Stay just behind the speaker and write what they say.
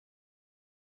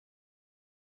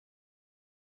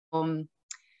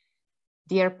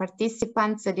dear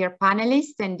participants, dear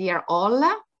panelists, and dear all,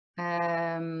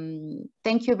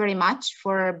 thank you very much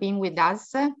for being with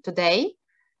us today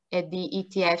at the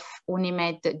ETF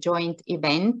UNIMED joint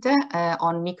event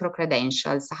on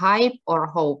micro-credentials, Hype or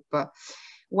Hope,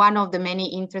 one of the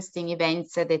many interesting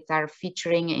events that are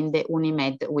featuring in the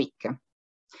UNIMED week.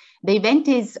 The event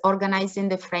is organized in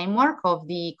the framework of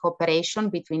the cooperation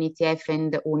between ETF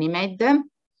and UNIMED.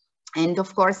 And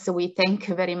of course, we thank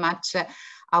very much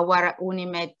our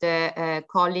UNIMED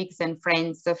colleagues and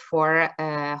friends for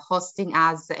hosting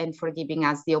us and for giving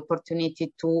us the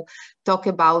opportunity to talk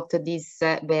about this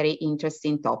very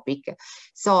interesting topic.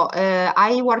 So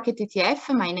I work at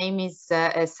ETF. My name is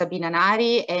Sabina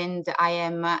Nari, and I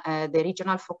am the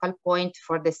regional focal point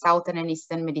for the Southern and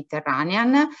Eastern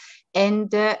Mediterranean.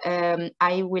 And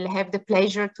I will have the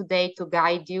pleasure today to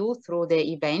guide you through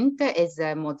the event as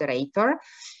a moderator.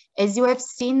 As you have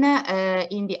seen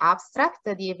in the abstract,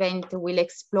 the event will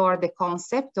explore the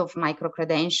concept of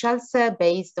micro-credentials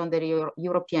based on the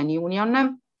European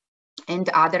Union and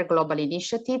other global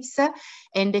initiatives,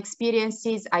 and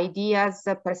experiences, ideas,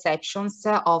 perceptions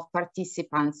of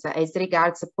participants as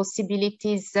regards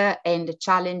possibilities and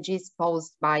challenges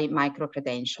posed by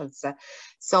micro-credentials.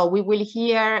 So we will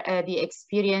hear the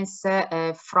experience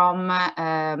from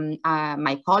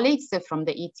my colleagues from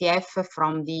the ETF,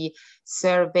 from the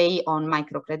survey on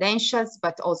micro-credentials,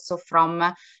 but also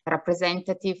from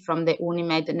representatives from the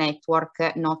UNIMED network,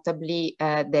 notably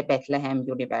the Bethlehem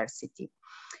University.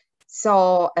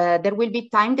 So there will be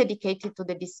time dedicated to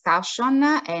the discussion,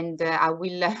 and I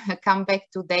will come back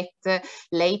to that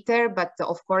later. But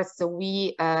of course,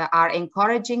 we are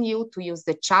encouraging you to use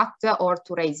the chat or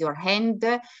to raise your hand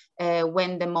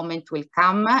when the moment will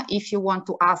come. If you want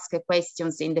to ask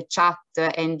questions in the chat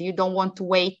and you don't want to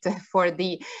wait for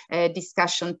the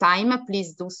discussion time,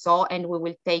 please do so, and we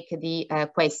will take the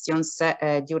questions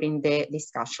during the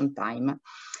discussion time.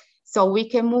 So we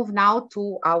can move now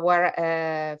to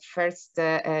our first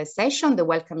session, the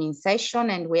welcoming session,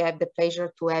 and we have the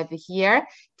pleasure to have here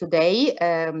today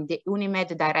the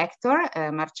UNIMED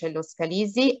director, Marcello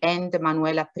Scalisi, and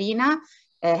Manuela Prina,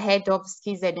 head of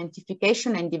Skills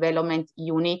Identification and Development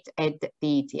Unit at the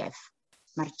ETF.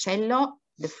 Marcello,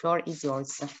 the floor is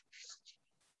yours.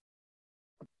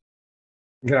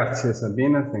 Grazie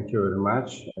Sabina, thank you very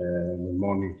much. Good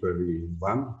morning to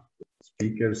everyone.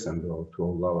 Speakers and to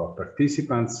all our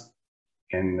participants,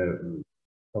 and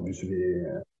obviously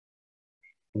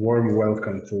warm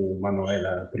welcome to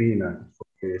Manuela Prina for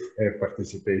her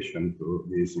participation to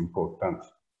this important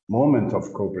moment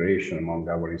of cooperation among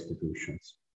our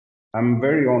institutions. I'm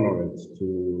very honored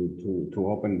to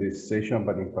open this session,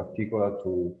 but in particular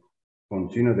to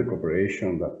continue the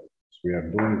cooperation that we are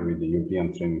doing with the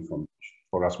European Training Foundation.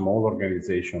 For a small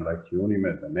organization like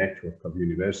UNIMED, a network of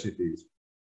universities,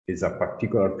 it's a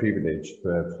particular privilege to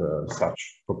have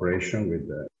such cooperation with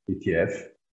the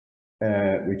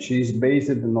ETF, which is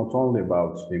based not only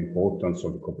about the importance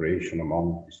of cooperation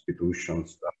among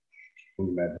institutions,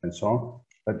 UNIMED and so on,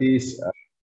 but is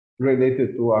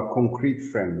related to a concrete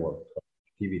framework of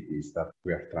activities that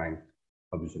we are trying,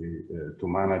 obviously, to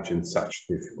manage in such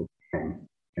difficult time,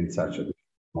 in such a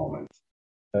difficult moment.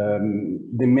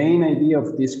 The main idea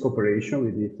of this cooperation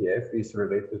with ETF is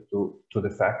related to the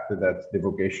fact that the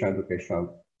vocational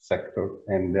educational sector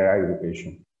and the higher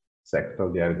education sector,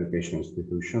 the higher education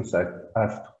institutions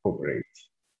have to cooperate.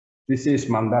 This is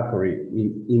mandatory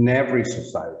in every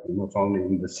society, not only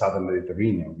in the Southern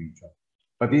Mediterranean region,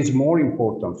 but it's more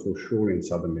important for sure in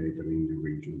Southern Mediterranean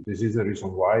region. This is the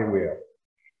reason why we are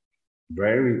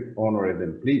very honored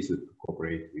and pleased to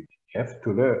cooperate with ETF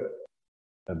to learn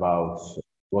about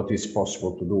what is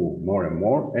possible to do more and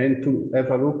more, and to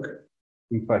have a look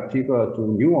in particular to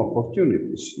new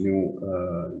opportunities,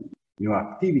 new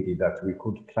activity that we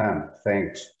could plan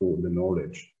thanks to the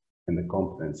knowledge and the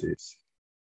competencies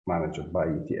managed by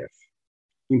ETF.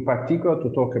 In particular, to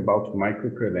talk about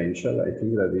micro-credential, I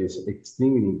think that is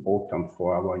extremely important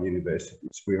for our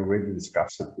universities. We already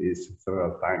discussed this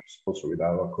several times also with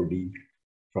our colleague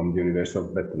from the University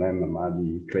of Bethlehem,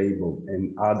 Amadi Kleibo,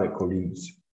 and other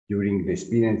colleagues during the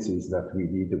experiences that we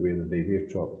did with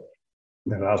the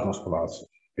Erasmus Plus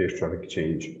virtual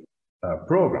exchange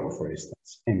program, for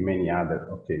instance, and many other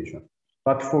occasions.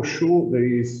 But for sure, there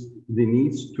is the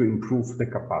need to improve the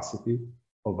capacity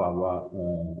of our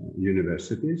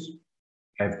universities.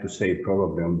 I have to say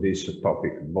probably on this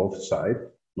topic, both sides,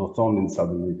 not only in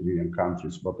Southern Mediterranean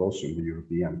countries, but also in the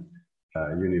European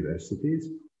universities.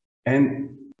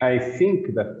 And I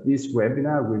think that this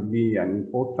webinar will be an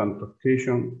important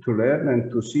occasion to learn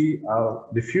and to see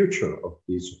the future of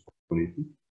this opportunity,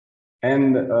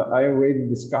 And I already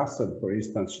discussed, for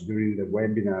instance, during the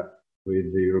webinar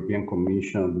with the European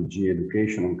Commission, DG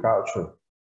Education and Culture,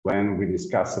 when we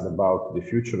discussed about the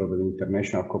future of the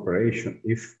international cooperation,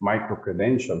 if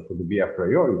micro-credential could be a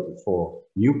priority for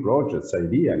new projects,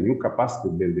 new capacity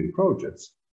building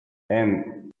projects.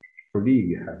 And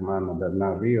colleague Hermano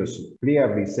Bernard Rios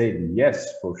clearly said,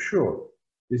 yes, for sure.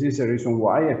 This is the reason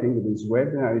why I think this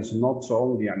webinar is not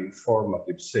only an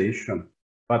informative session,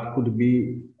 but could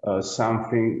be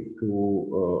something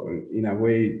to, in a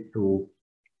way, to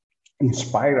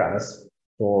inspire us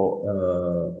for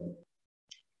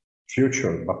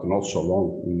future, but not so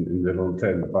long in the long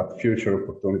term, but future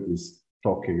opportunities,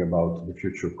 talking about the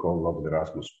future call of the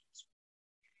Erasmus.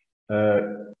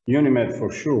 UNIMED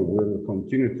for sure will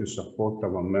continue to support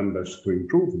our members to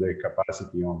improve their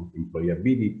capacity on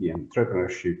employability,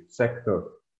 entrepreneurship sector,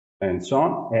 and so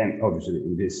on. And obviously,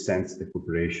 in this sense, the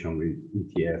cooperation with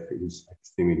ETF is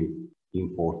extremely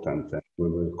important, and we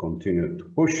will continue to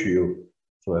push you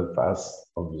to help us,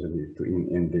 obviously, to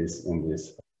in this.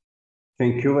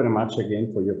 Thank you very much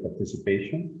again for your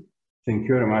participation. Thank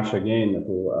you very much again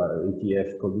to our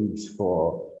ETF colleagues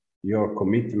for your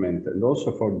commitment and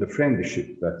also for the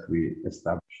friendship that we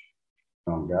established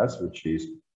among us, which is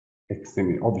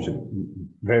extremely, obviously,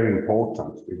 very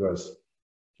important, because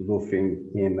to do things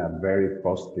in a very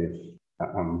positive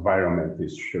environment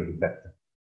is surely better.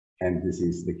 And this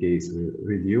is the case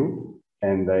with you.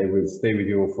 And I will stay with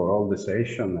you for all the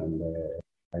session, and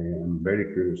I am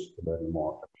very curious to learn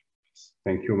more.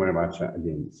 Thank you very much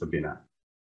again, Sabina.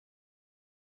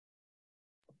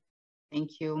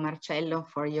 Thank you, Marcello,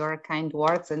 for your kind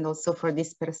words and also for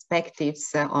these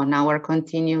perspectives on our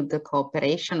continued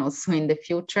cooperation also in the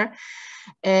future.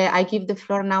 I give the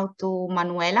floor now to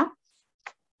Manuela.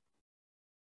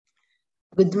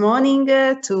 Good morning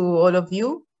to all of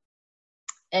you.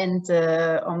 And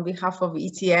on behalf of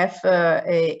ETF,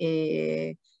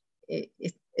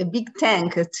 a big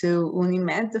thank to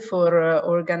UNIMED for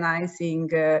organizing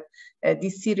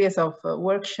this series of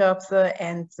workshops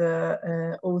and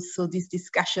also this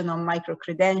discussion on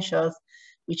micro-credentials,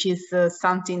 which is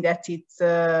something that it's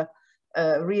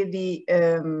really,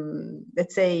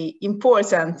 let's say,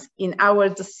 important in our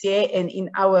dossier and in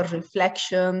our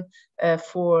reflection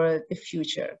for the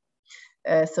future.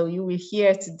 So you will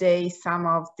hear today some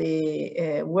of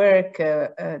the work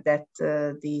that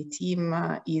the team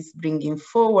is bringing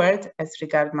forward as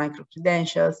regards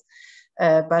micro-credentials.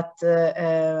 But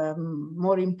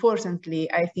more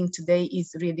importantly, I think today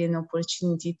is really an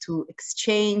opportunity to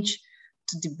exchange,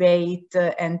 to debate,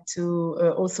 and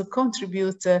to also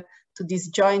contribute to this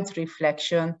joint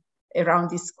reflection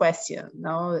around this question,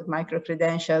 no?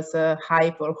 Micro-credentials,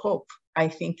 hype or hope. I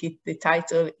think the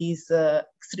title is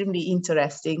extremely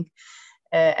interesting.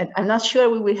 And I'm not sure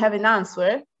we will have an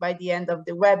answer by the end of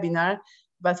the webinar,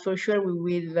 but for sure we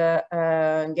will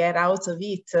get out of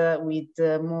it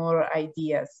with more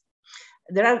ideas.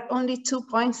 There are only 2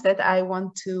 points that I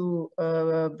want to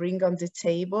bring on the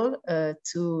table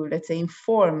to, let's say,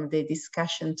 inform the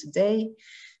discussion today.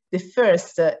 The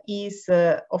first is,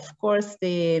 of course,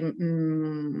 the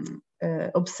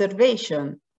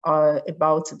observation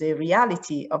about the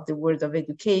reality of the world of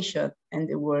education and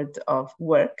the world of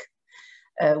work,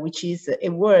 which is a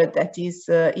world that is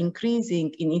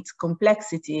increasing in its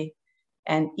complexity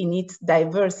and in its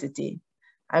diversity.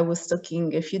 I was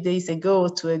talking a few days ago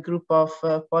to a group of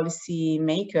policy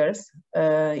makers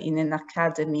in an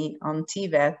academy on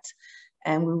TVET,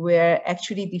 and we were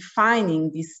actually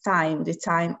defining this time, the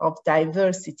time of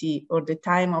diversity or the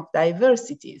time of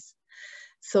diversities.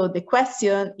 So the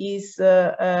question is,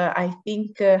 I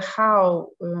think, how,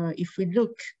 if we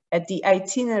look at the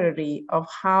itinerary of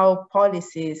how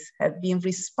policies have been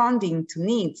responding to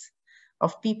needs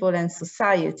of people and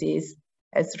societies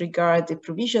as regard the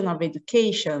provision of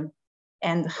education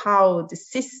and how the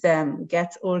system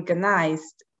gets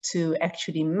organized to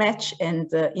actually match and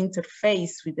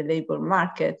interface with the labor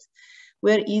market,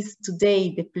 where is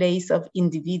today the place of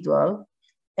individual,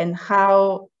 and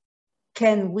how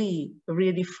can we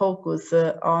really focus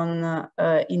on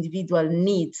individual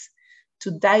needs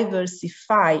to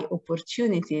diversify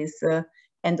opportunities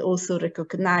and also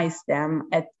recognize them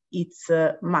at its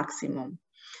maximum.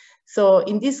 So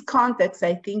in this context,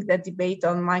 I think that debate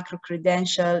on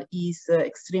micro-credential is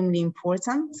extremely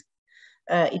important.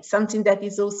 It's something that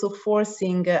is also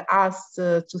forcing us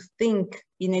to think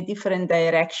in a different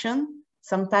direction.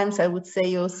 Sometimes I would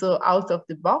say also out of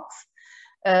the box.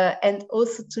 And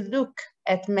also to look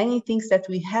at many things that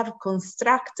we have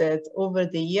constructed over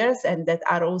the years and that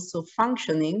are also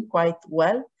functioning quite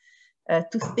well,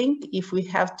 to think if we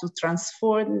have to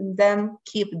transform them,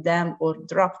 keep them, or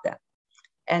drop them.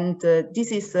 And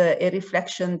this is a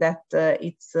reflection that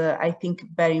it's, I think,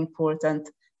 very important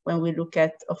when we look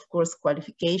at, of course,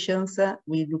 qualifications,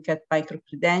 we look at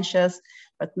micro-credentials,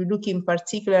 but we look in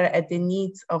particular at the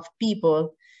needs of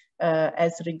people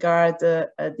as regard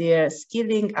their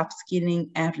skilling, upskilling,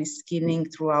 and reskilling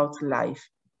throughout life.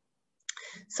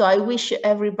 So I wish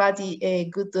everybody a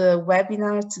good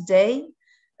webinar today.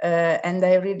 And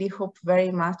I really hope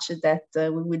very much that we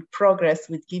will progress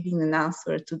with giving an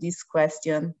answer to this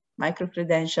question,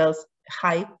 micro-credentials,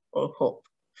 hype or hope.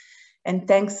 And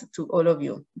thanks to all of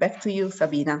you. Back to you,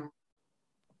 Sabina.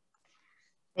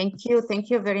 Thank you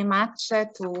very much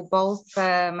to both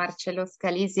Marcello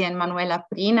Scalisi and Manuela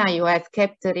Prina. You have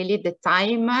kept really the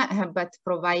time, but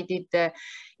provided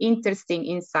interesting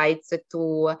insights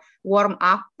to warm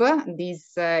up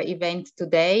this event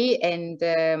today and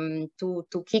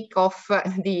to kick off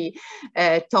the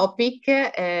topic.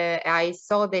 I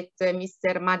saw that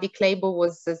Mr. Madi Kleibo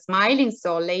was smiling,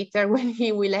 so later when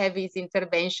he will have his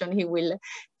intervention, he will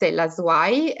tell us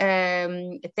why.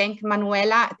 Thank you,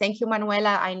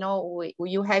 Manuela. I know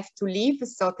you have to leave,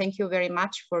 so thank you very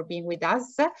much for being with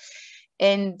us.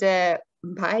 And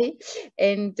bye.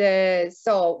 And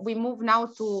so we move now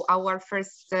to our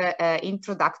first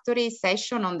introductory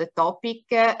session on the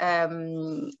topic.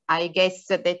 I guess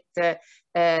that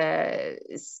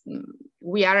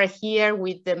we are here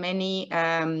with many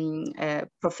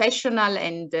professional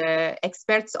and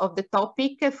experts of the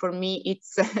topic. For me,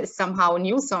 it's somehow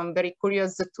new, so I'm very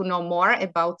curious to know more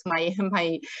about my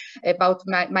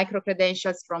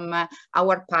micro-credentials from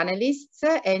our panelists.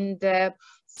 And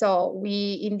so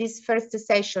in this first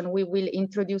session, we will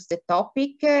introduce the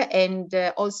topic and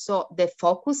also the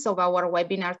focus of our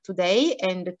webinar today.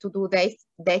 And to do that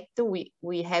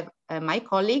we have my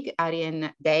colleague,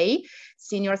 Arjen Day,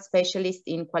 Senior Specialist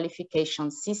in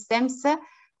Qualification Systems.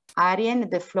 Arjen,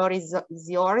 the floor is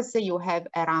yours. You have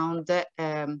around,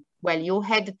 well, you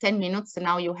had 10 minutes,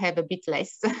 now you have a bit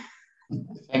less.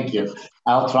 Thank you.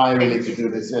 I'll try really to do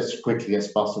this as quickly as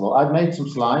possible. I've made some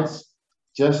slides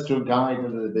just to guide a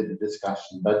little bit of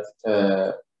discussion, but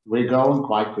we're going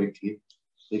quite quickly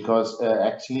because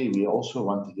actually we also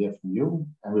want to hear from you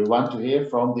and we want to hear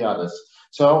from the others.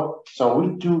 So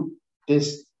we do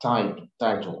this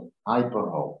title, Hyper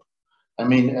Hope. I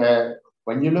mean,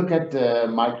 when you look at the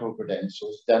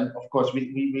micro-credentials, then of course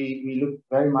we look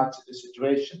very much at the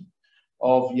situation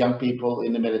of young people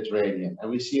in the Mediterranean,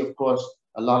 and we see, of course,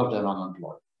 a lot of them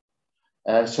unemployed.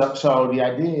 So the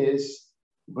idea is,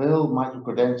 will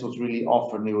micro-credentials really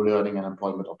offer new learning and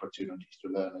employment opportunities to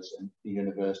learners and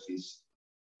universities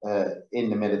in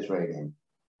the Mediterranean?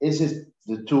 Is it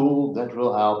the tool that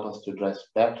will help us to address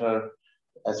better,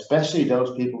 especially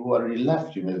those people who already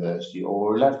left university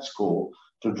or left school,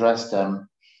 to address them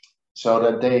so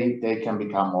that they can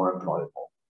become more employable?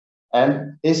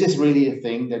 And is this really a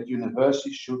thing that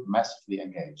universities should massively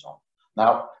engage on?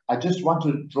 Now, I just want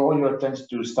to draw your attention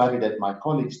to a study that my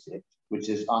colleagues did, which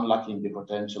is Unlocking the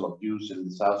Potential of Youth in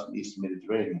the South and Eastern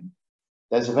Mediterranean.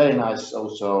 There's a very nice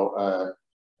also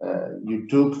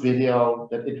YouTube video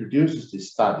that introduces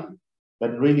this study,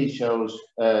 but really shows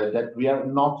that we are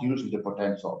not using the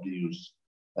potential of the youth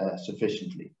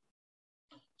sufficiently.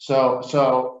 So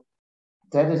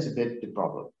that is a bit the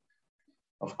problem.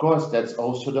 Of course, that's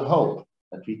also the hope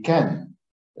that we can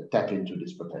tap into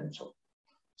this potential.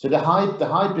 So the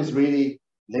hype is really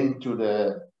linked to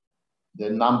the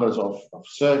numbers of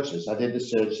searches. I did the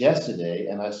search yesterday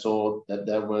and I saw that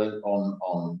there were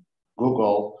on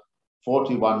Google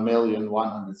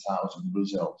 41,100,000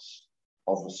 results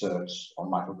of a search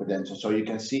on micro-credentials. So you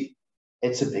can see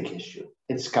it's a big issue.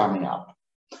 It's coming up.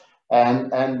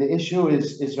 And the issue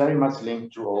is very much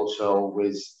linked to also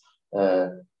with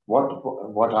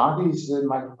what are these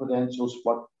micro-credentials?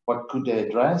 What could they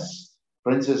address?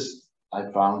 For instance, I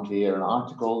found here an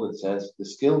article that says the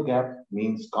skill gap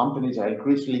means companies are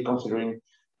increasingly considering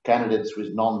candidates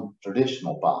with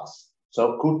non-traditional paths.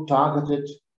 So could targeted,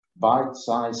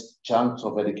 bite-sized chunks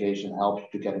of education help you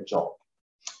to get a job?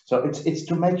 So it's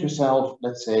to make yourself,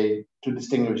 let's say, to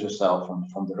distinguish yourself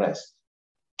from the rest.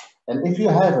 And if you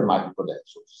have a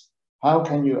micro-credentials, how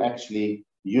can you actually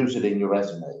use it in your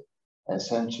resume?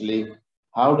 Essentially,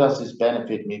 how does this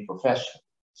benefit me professionally?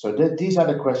 So these are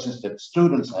the questions that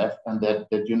students have and that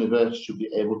universities should be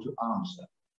able to answer.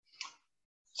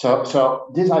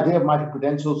 So this idea of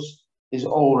micro-credentials is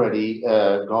already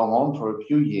going on for a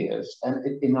few years.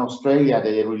 And in Australia,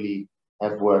 they really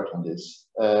have worked on this.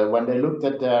 When they looked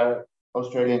at their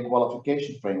Australian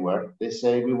qualification framework, they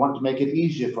say we want to make it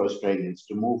easier for Australians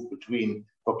to move between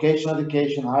vocational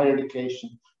education, higher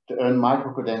education, to earn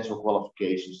micro-credential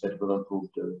qualifications that will improve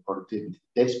the productivity.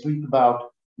 They speak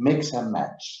about mix and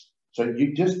match. So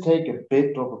you just take a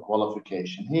bit of a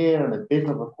qualification here and a bit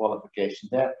of a qualification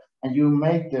there, and you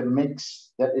make the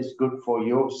mix that is good for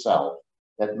yourself,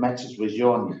 that matches with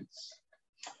your needs.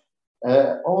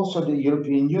 Also, the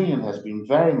European Union has been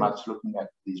very much looking at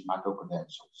these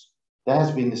micro-credentials. There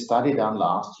has been a study done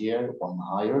last year on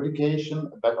higher education,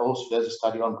 but also there's a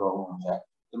study ongoing on that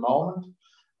at the moment.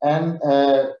 And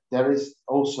there is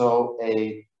also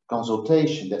a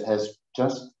consultation that has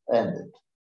just ended.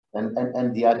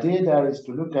 And the idea there is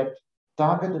to look at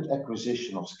targeted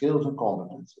acquisition of skills and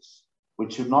competences,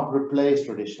 which should not replace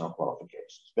traditional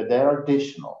qualifications, but they're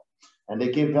additional, and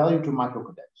they give value to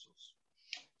micro-credentials.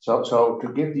 So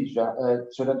to give these,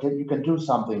 so that you can do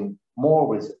something more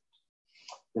with it.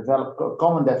 Develop a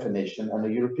common definition and the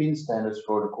European standards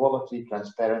for the quality,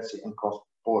 transparency, and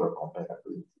cross-border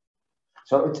compatibility.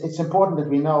 So it's important that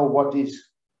we know what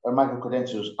these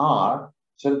micro-credentials are,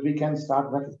 so that we can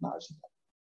start recognizing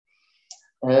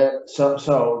them.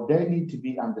 So they need to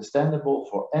be understandable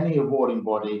for any awarding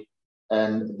body,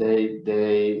 and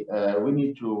we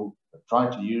need to try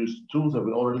to use tools that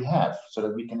we already have so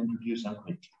that we can introduce them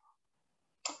quickly.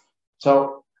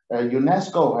 So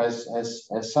UNESCO has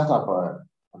set up a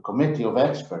committee of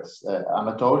experts.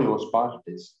 Anatoly was part of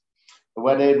this,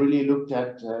 where they really looked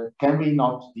at can we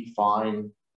not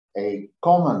define a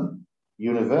common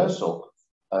universal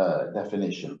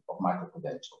definition of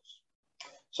micro-credentials.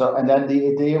 So, and then the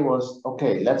idea was,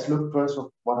 okay, let's look first at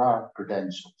what are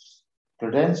credentials.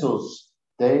 Credentials,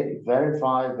 they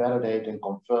verify, validate, and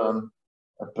confirm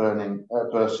a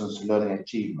person's learning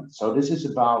achievement. So this is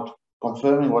about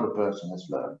confirming what a person has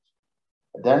learned.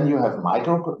 Then you have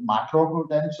macro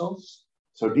credentials.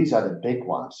 So these are the big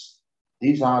ones.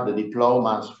 These are the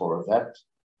diplomas for a vet,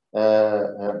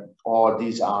 or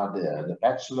these are the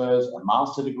bachelor's and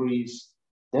master degrees.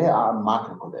 They are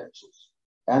macro credentials.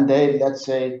 And they, let's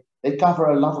say, they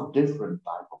cover a lot of different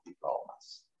types of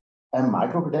diplomas. And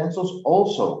micro-credentials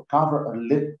also cover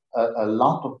a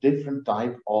lot of different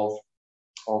types of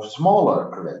smaller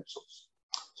credentials.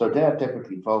 So they are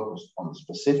typically focused on a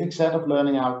specific set of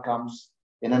learning outcomes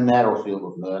in a narrow field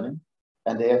of learning,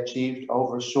 and they are achieved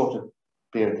over a shorter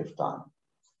period of time.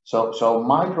 So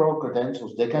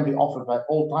micro-credentials, they can be offered by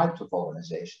all types of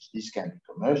organizations. These can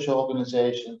be commercial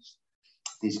organizations,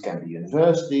 these can be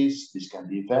universities, these can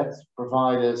be vet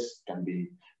providers, can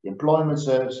be employment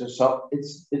services. So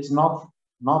it's not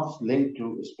linked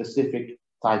to a specific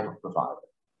type of provider.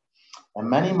 And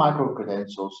many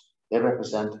micro-credentials, they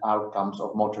represent outcomes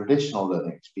of more traditional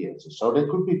learning experiences. So they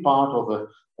could be part of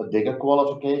a bigger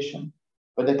qualification,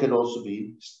 but they could also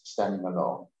be standing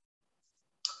alone.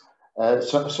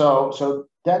 So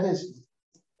that is,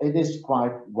 it is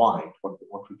quite wide what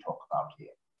we talk about here.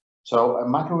 So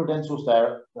micro-credentials,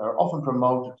 they're often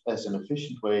promoted as an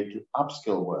efficient way to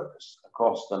upskill workers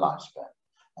across the lifespan.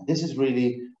 And this is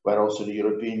really where also the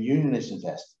European Union is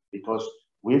invested, because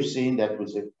we've seen that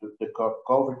with the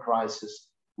COVID crisis,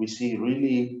 we see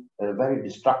really a very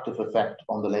destructive effect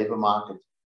on the labor market,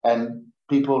 and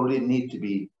people really need to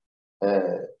be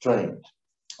trained.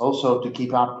 Also to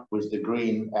keep up with the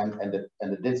green and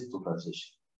the digital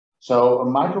transition. So a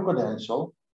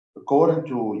micro-credential, according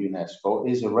to UNESCO,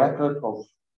 is a record of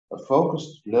a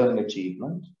focused learning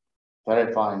achievement,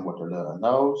 verifying what the learner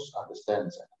knows,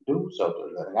 understands, and can do, so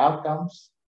the learning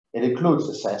outcomes. It includes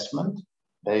assessment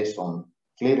based on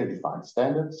clearly defined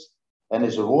standards and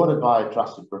is awarded by a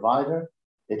trusted provider.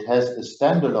 It has a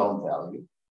standalone value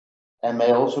and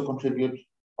may also contribute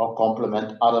or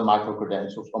complement other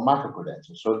micro-credentials or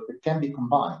micro-credentials. So it can be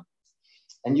combined.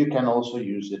 And you can also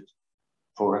use it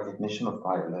for recognition of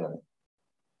prior learning.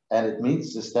 And it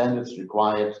meets the standards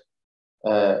required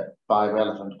by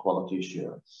relevant quality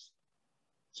assurance.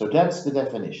 So that's the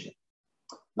definition.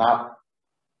 Now,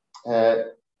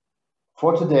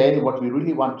 for today, what we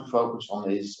really want to focus on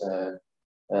is,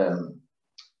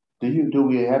 do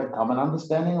we have a common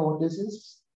understanding of what this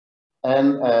is?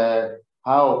 And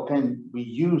how can we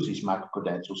use these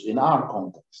micro-credentials in our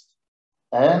context?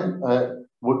 And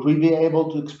would we be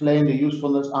able to explain the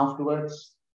usefulness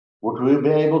afterwards? Would we be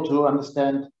able to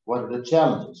understand what are the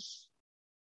challenges?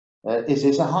 Is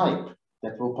this a hype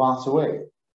that will pass away?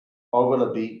 Or will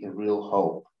it be a real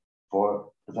hope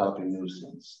for developing new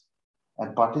things?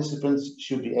 And participants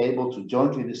should be able to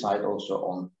jointly decide also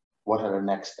on what are the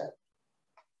next steps.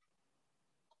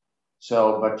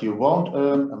 So, but you won't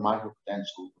earn a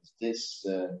micro-credential with this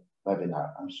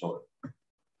webinar, I'm sorry.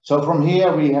 So from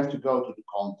here, we have to go to the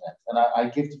content. And I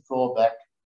give the floor back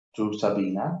to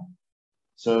Sabina,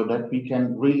 so that we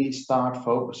can really start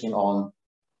focusing on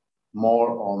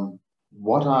more on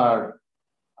what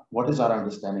is our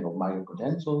understanding of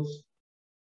micro-credentials,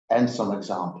 and some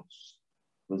examples,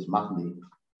 with Magni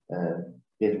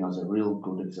giving us a real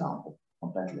good example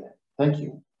on Bethlehem. Thank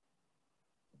you.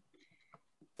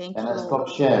 Thank you. you. And I stop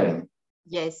sharing.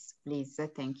 Yes, please.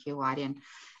 Thank you, Arjen.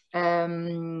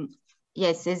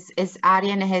 Yes, as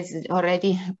Arjen has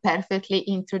already perfectly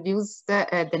introduced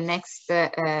the next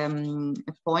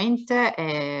point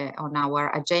on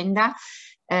our agenda,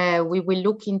 we will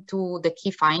look into the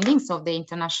key findings of the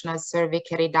international survey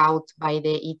carried out by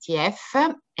the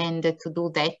ETF. And to do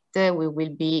that, we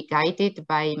will be guided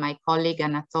by my colleague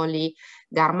Anatoly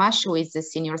Garmash, who is a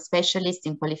senior specialist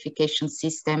in qualification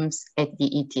systems at the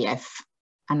ETF.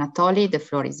 Anatoly, the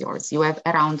floor is yours. You have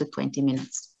around 20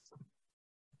 minutes.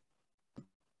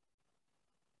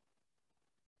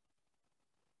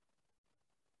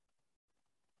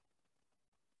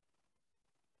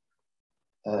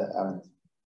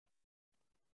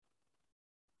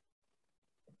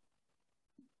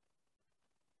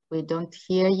 We don't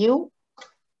hear you.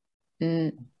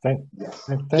 Yes.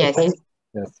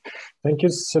 Thank you,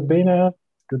 Sabina.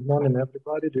 Good morning,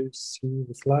 everybody. Do you see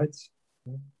the slides?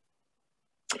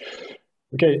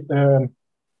 Okay,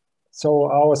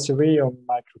 so our survey on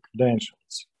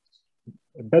micro-credentials.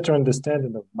 A better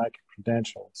understanding of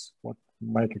micro-credentials, what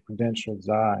micro-credentials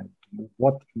are, and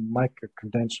what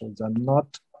micro-credentials are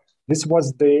not. This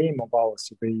was the aim of our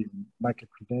survey on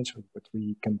micro-credentials that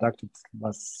we conducted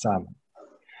last summer.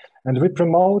 And we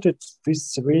promoted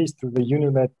this surveys through the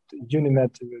Uninet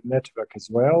network as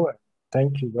well.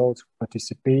 Thank you those who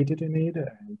participated in it,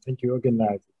 and thank you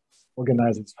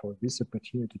organizers for this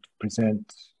opportunity to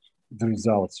present the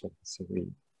results of the survey.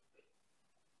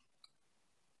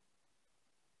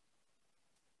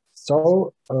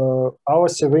 So our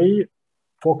survey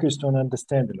focused on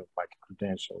understanding of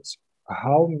micro-credentials,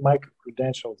 how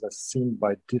micro-credentials are seen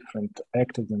by different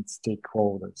actors and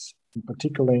stakeholders, in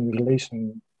particular in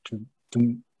relation to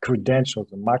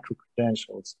credentials and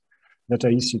micro-credentials that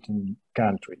are issued in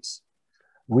countries.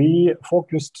 We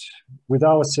focused, with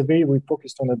our survey, we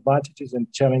focused on advantages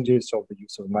and challenges of the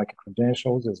use of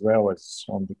micro-credentials, as well as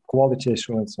on the quality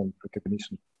assurance and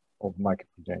recognition of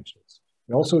micro-credentials.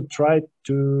 We also tried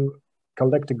to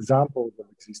collect examples of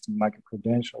existing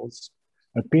micro-credentials,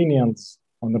 opinions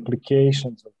on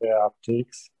applications of their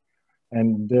uptakes,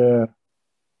 and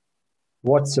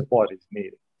what support is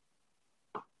needed.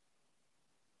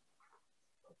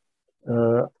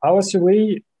 Our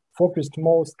survey focused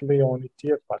mostly on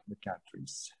ETF partner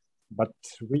countries, but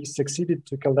we succeeded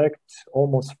to collect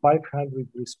almost 500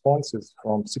 responses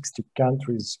from 60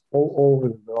 countries all over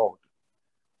the world.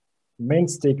 Main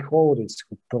stakeholders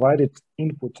who provided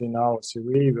input in our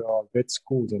survey were vet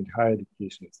schools and higher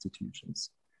education institutions.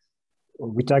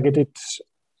 We targeted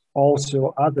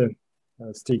also other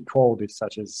stakeholders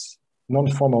such as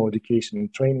non-formal education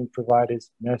and training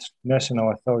providers,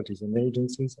 national authorities and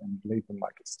agencies, and labor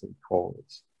market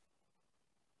stakeholders.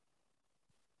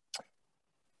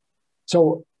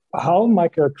 So how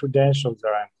micro-credentials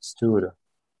are understood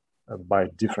by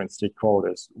different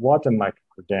stakeholders? What are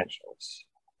micro-credentials?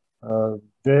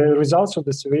 The results of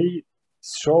the survey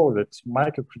show that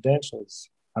micro-credentials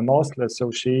are mostly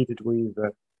associated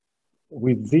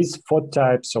with these 4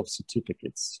 types of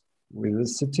certificates. With the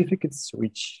certificates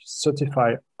which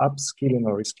certify upskilling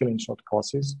or reskilling short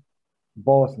courses,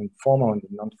 both in formal and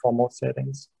non-formal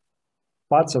settings,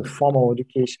 parts of formal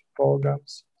education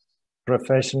programs,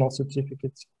 professional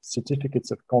certificates,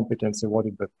 certificates of competence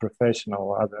awarded by professional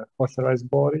or other authorized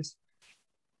bodies,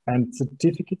 and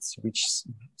certificates which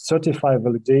certify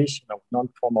validation of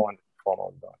non-formal and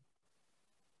formal learning.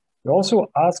 We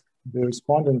also asked the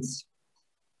respondents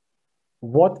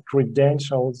what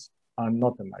credentials are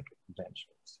not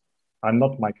micro-credentials.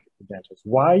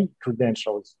 Why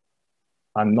credentials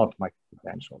are not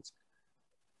micro-credentials?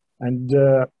 And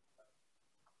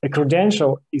a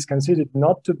credential is considered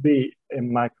not to be a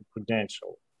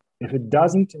micro-credential if it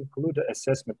doesn't include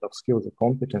assessment of skills or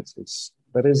competencies.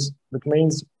 That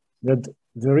means that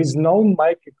there is no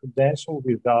micro-credential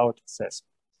without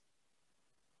assessment.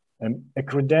 And a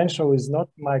credential is not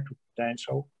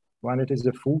micro-credential when it is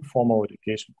a full formal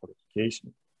education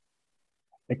qualification.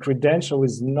 A credential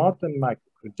is not a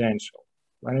micro-credential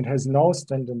when it has no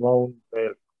standalone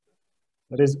value.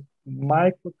 That is,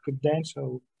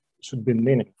 micro-credential should be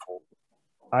meaningful,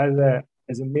 either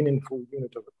as a meaningful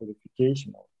unit of a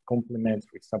qualification or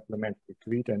complementary, supplementary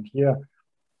to it. And here,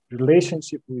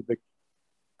 relationship with the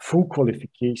full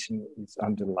qualification is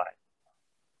underlined.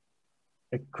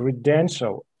 A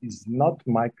credential is not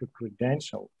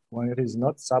micro-credential when it is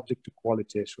not subject to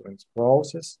quality assurance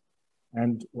process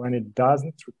and when it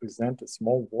doesn't represent a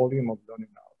small volume of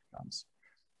learning outcomes.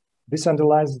 This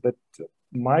underlines that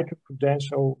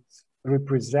micro-credentials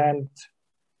represent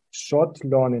short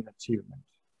learning achievement,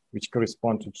 which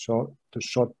correspond to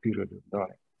short period of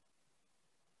learning.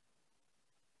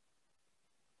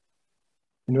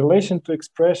 In relation to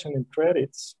expression in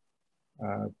credits,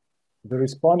 the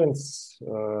respondents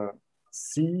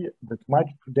see that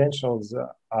micro-credentials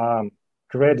are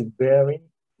credit-bearing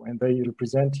when they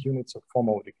represent units of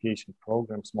formal education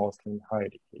programs, mostly in higher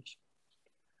education.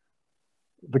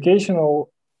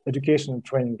 Vocational education and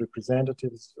training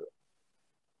representatives,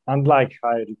 unlike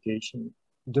higher education,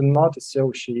 do not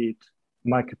associate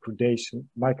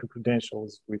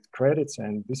micro-credentials with credits,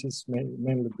 and this is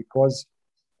mainly because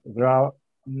there are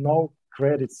no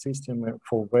credit system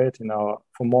for that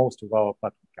for most of our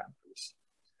partner countries.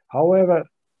 However,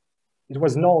 it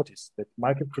was noticed that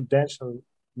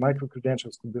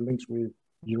micro-credentials could be linked with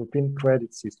European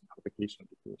credit system for vocational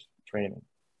education and training.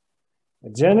 A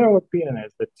general opinion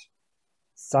is that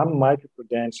some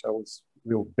micro-credentials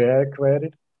will bear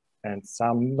credit and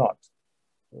some not.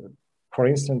 For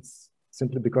instance,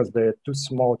 simply because they're too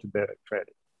small to bear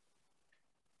credit.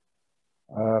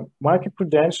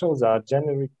 Micro-credentials are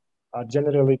generally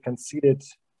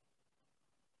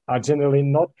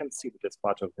not considered as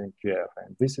part of the NQF,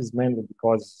 and this is mainly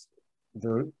because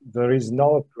there is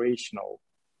no operational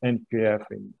NQF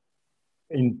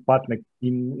in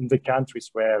the countries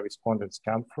where respondents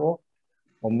come from,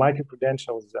 or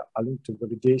micro-credentials are linked to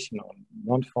validation on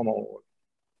non-formal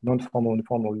and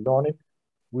formal learning,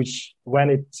 which when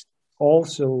it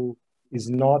also is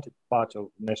not part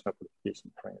of national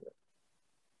qualification framework.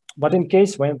 But in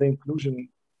case when the inclusion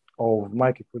of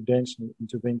micro-credential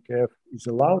into the NQF is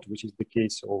allowed, which is the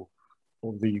case of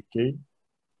the UK,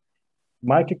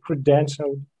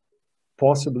 micro-credential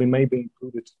possibly may be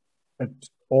included at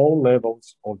all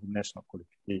levels of the national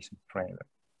qualification framework.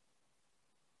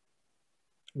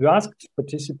 We asked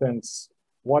participants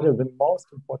what are the most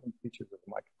important features of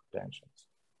micro-credentials.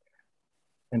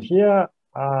 And here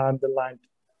are underlined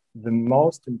the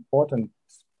most important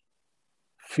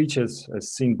features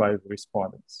as seen by the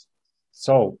respondents.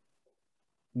 So,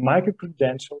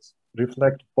 micro-credentials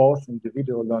reflect both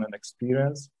individual learning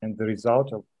experience and the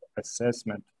result of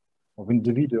assessment of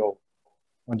individuals'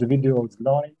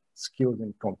 learning skills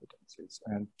and competencies.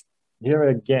 And here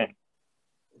again,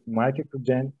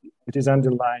 it is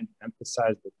underlined,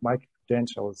 emphasized that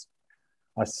micro-credentials,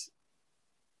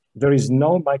 there is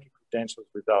no micro-credentials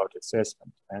without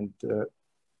assessment, and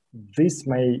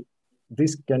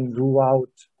this can rule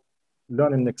out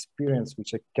learning experience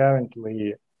which are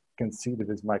currently considered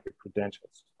as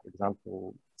micro-credentials, for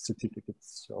example,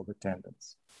 certificates of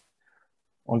attendance.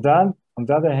 On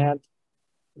the other hand,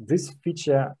 this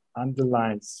feature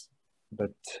underlines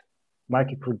that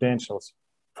micro-credentials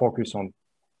focus on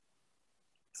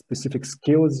specific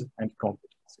skills and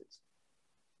competencies.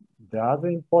 The other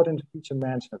important feature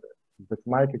mentioned is that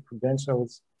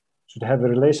micro-credentials should have a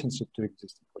relationship to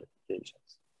existing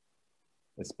qualifications.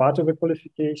 As part of a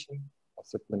qualification, or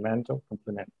supplemental,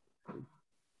 complementary.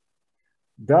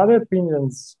 The other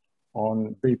opinions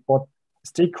on the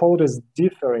stakeholders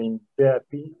differ in their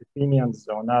opinions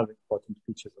on other important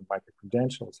features of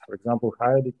micro-credentials. For example,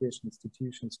 higher education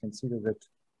institutions consider that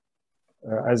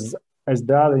as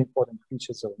the other important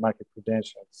features of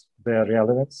micro-credentials, their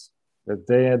relevance, that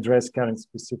they address current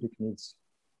specific needs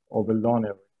of a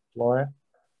learner or employer,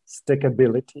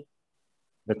 stackability,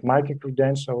 that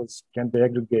micro-credentials can be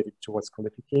aggregated towards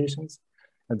qualifications,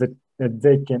 and that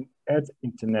they can add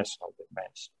international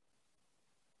dimension.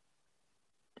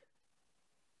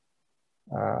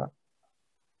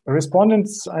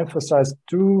 Respondents emphasized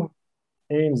two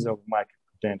aims of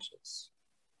micro-credentials.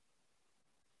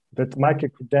 That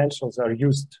micro-credentials are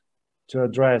used to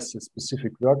address a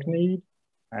specific work need,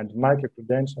 and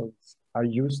micro-credentials are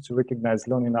used to recognize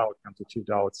learning outcomes achieved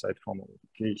outside formal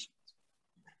education.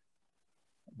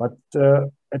 But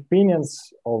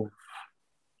opinions of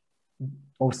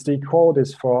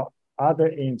stakeholders for other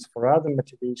aims, for other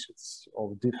motivations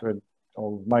of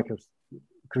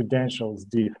micro-credentials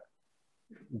differ.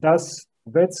 Thus,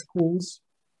 vet schools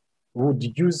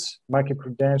would use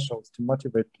micro-credentials to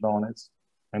motivate learners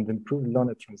and improve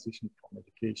learner transition from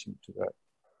education to work.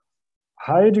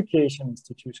 Higher education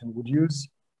institution would use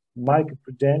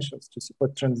micro-credentials to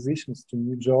support transitions to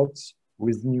new jobs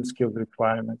with new skill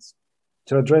requirements,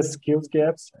 to address skills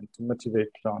gaps and to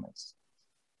motivate learners.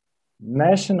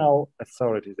 National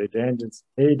authorities,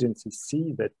 agencies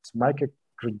see that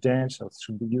micro-credentials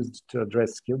should be used to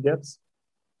address skill gaps,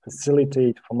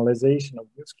 facilitate formalization of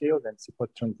new skills, and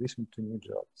support transition to new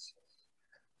jobs.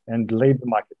 And labor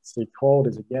market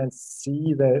stakeholders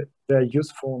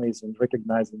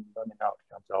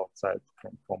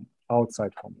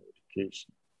outside formal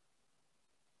education.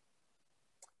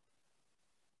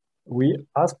 We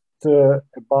asked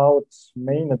about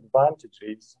main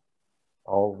advantages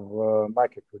of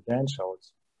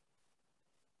micro-credentials,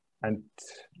 and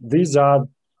these are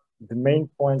the main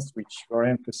points which were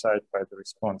emphasized by the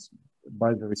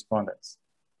respondents.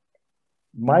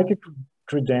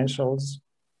 Micro-credentials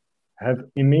have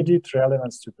immediate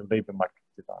relevance to the labor market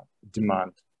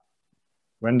demand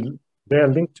when they are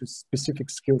linked to specific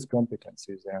skills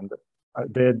competencies, and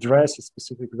they address a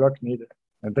specific work need,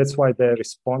 and that's why they're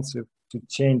responsive to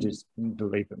changes in the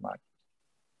labor market.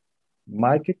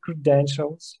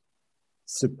 Micro-credentials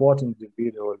support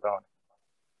individual learning,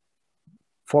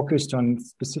 focused on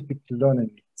specific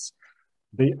learning needs.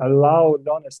 They allow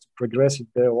learners to progress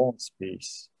at their own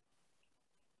pace.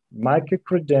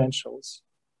 Micro-credentials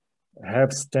have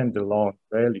standalone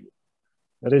value.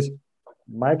 That is,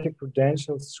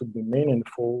 micro-credentials should be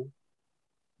meaningful.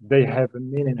 They have a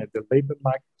meaning at the labor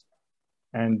market,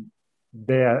 and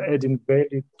they are adding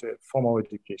value to formal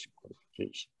education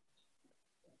qualification.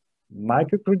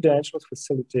 Micro-credentials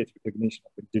facilitate recognition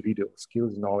of individual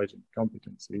skills, knowledge, and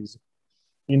competencies,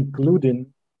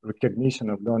 including recognition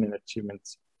of learning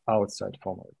achievements outside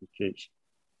formal education.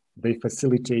 They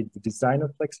facilitate the design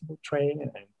of flexible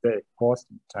training, and their cost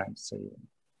and time saving.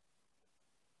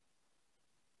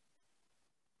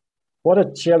 What are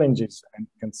challenges and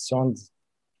concerns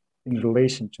in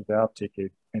relation to the uptake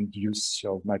and use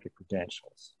of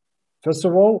micro-credentials? First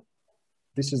of all,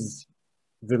 this is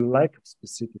the lack of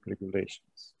specific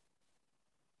regulations.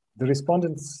 The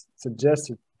respondents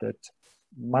suggested that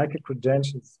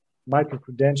micro-credentials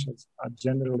are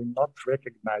generally not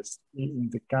recognized in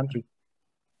the country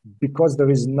because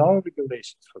there is no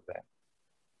regulations for them.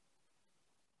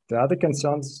 The other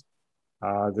concerns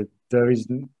are that there is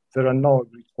no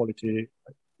agreed quality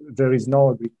assurance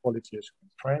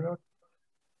framework,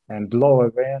 and low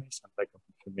awareness and lack of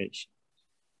information.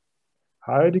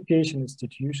 Higher education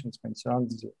institutions'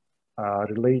 concerns are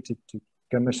related to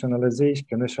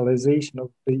commercialization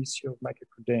of the issue of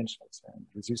micro-credentials and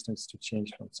resistance to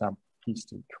change from some key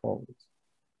stakeholders.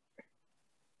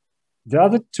 The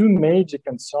other two major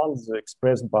concerns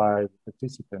expressed by the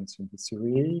participants in the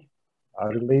survey are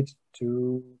related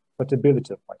to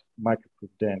portability of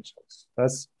micro-credentials.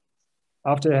 Thus,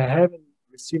 after having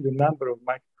received a number of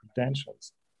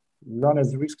micro-credentials,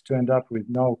 learners risk to end up with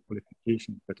no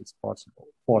qualification that is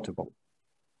portable.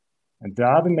 And the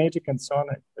other major concern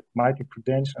is that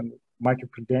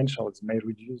micro-credentials may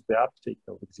reduce the uptake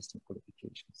of existing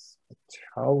qualifications. But,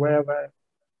 however,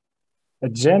 a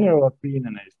general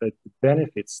opinion is that the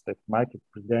benefits that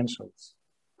micro-credentials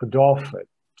could offer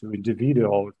to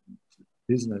individuals and to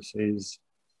businesses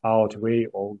outweigh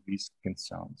all these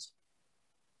concerns.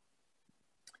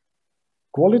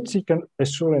 Quality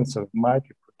assurance of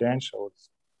micro-credentials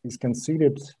is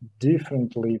considered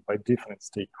differently by different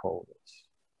stakeholders.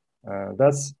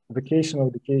 Thus, vocational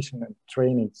education and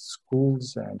training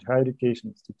schools and higher education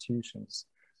institutions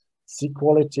see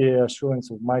quality assurance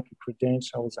of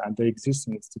micro-credentials and the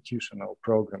existing institutional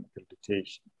program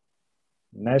accreditation.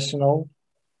 National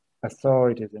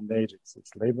authorities and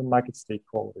agencies, labor market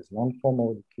stakeholders,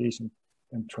 non-formal education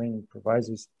and training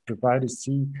providers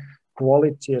see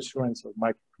quality assurance of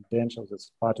micro-credentials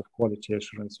as part of quality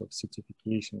assurance of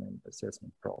certification and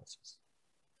assessment process.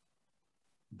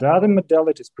 The other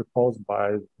modalities proposed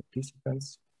by the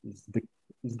participants is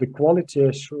the quality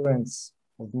assurance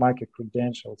of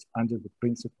micro-credentials under the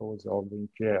principles of the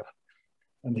EQF.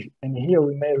 And here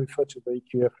we may refer to the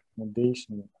EQF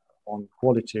recommendation on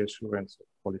quality assurance of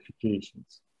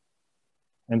qualifications.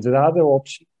 And the other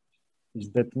option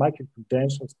is that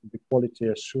micro-credentials can be quality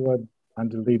assured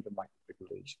under labor market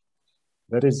regulation.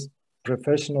 That is,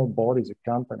 professional bodies or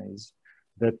companies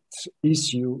that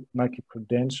issue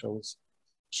micro-credentials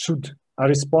are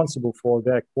responsible for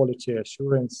their quality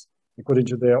assurance according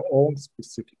to their own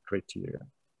specific criteria.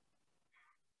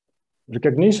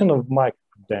 Recognition of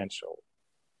micro-credential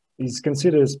is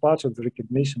considered as part of the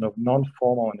recognition of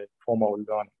non-formal and informal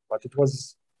learning, but it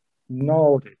was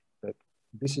noted that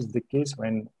this is the case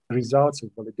when results of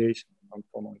validation of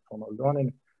non-formal and formal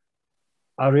learning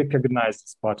are recognized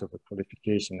as part of a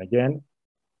qualification. Again,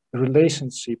 the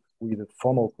relationship with the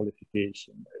formal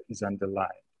qualification is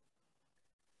underlined.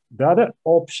 The other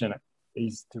option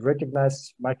is to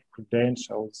recognize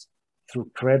micro-credentials through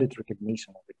credit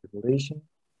recognition of regulation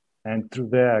and through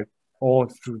their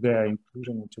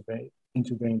inclusion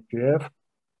into the NQF,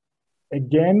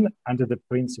 again, under the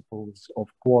principles of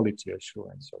quality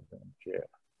assurance of the NQF.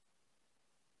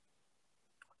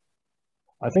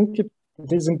 I think it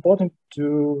is important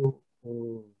to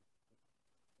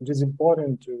it is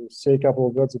important to say a couple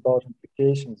of words about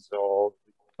implications of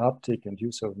uptake and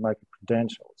use of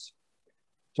micro-credentials.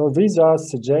 So these are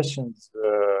suggestions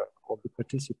of the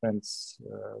participants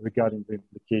regarding the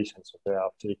implications of their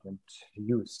uptake and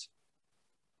use.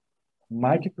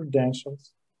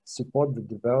 Micro-credentials support the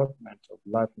development of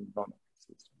lifelong learning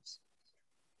systems.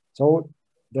 So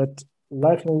that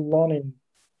lifelong learning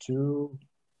to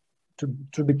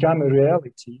become a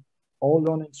reality, all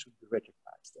learning should be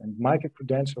recognized, and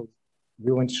micro-credentials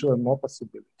will ensure more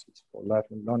possibilities for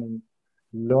lifelong learning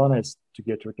learners to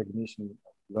get recognition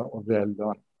of their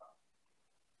learning.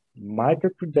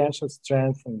 Micro-credentials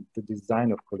strengthen the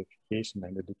design of qualification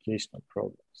and educational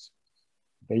programs.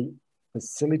 They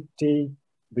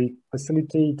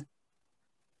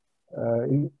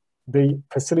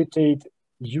facilitate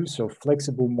use of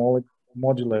flexible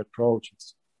modular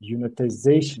approaches,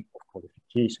 unitization of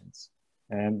qualifications,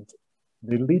 and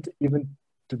they lead even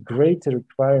to greater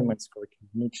requirements for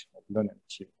recognition of learning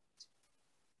achievements.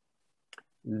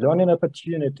 Learning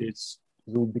opportunities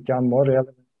will become more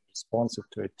relevant and responsive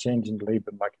to a changing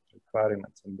labor market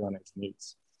requirements and learners'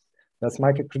 needs. Thus,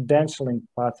 micro-credentialing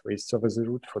pathways serve as a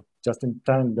route for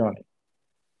just-in-time learning,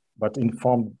 but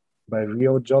informed by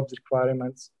real jobs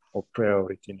requirements or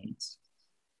priority needs.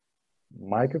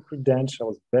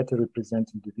 Micro-credentials better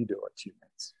represent individual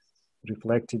achievements,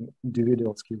 reflecting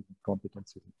individual skills and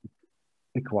competencies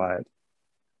acquired.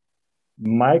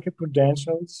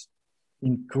 Micro-credentials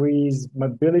increase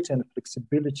mobility and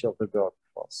flexibility of the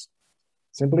workforce.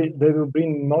 Simply, they will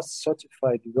bring more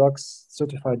certified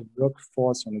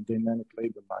workforce on a dynamic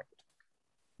labor market,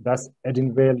 thus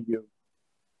adding value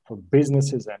for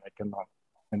businesses and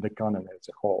the economy as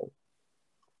a whole.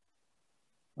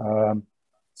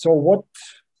 So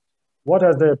what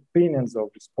are the opinions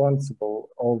of respondents about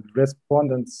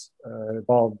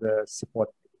the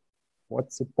support?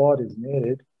 What support is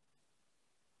needed?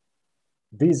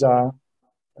 These are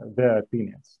their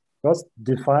opinions. First,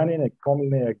 defining a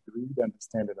commonly agreed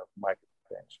understanding of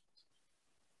micro-credentials.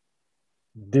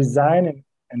 Designing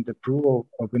and approval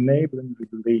of enabling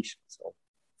regulations of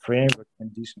framework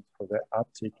conditions for the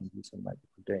uptake and use of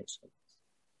micro-credentials.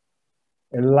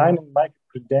 Aligning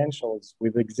micro-credentials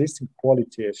with existing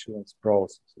quality assurance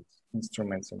processes,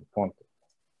 instruments, and content.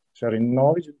 Sharing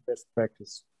knowledge and best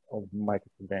practice of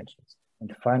micro-credentials,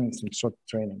 and financing short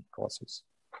training courses.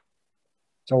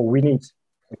 So we need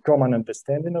a common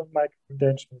understanding of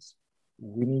micro-credentials.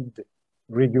 We need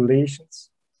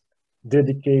regulations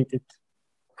dedicated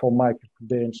for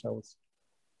micro-credentials.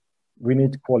 We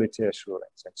need quality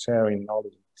assurance and sharing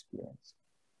knowledge and experience.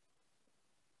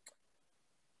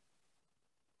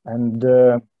 And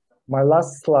my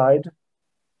last slide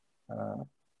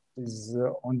is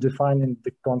on defining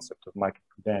the concept of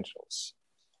micro-credentials.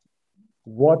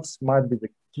 What might be the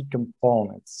key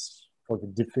components for the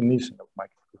definition of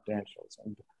micro-credentials?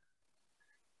 And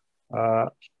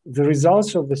the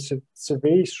results of the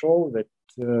survey show that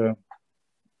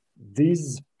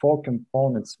these 4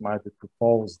 components might be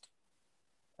proposed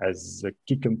as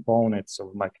key components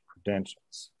of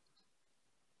micro-credentials.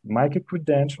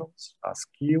 Micro-credentials are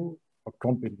skill or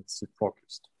competency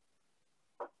focused.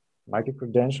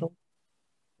 Micro-credentials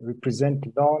represent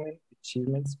learning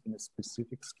achievements in a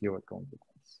specific skill or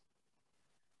competence.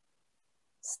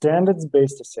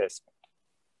 Standards-based assessment.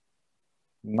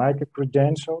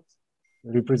 Micro-credentials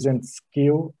represent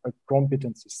skill or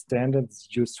competency standards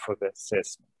used for the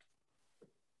assessment.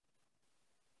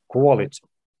 Quality.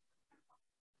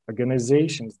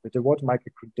 Organizations that award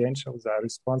micro-credentials are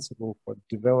responsible for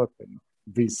developing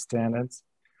these standards,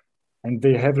 and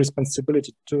they have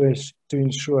responsibility to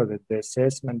ensure that the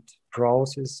assessment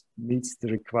process meets the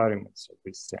requirements of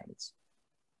these standards.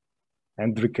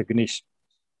 And recognition.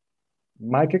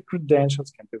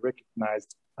 Micro-credentials can be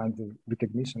recognized under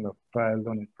recognition of prior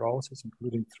learning process,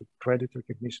 including through credit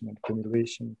recognition and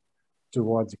accumulation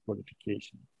towards the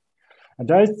qualification.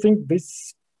 And I think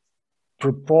this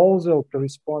proposal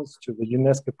corresponds to the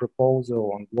UNESCO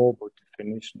proposal on global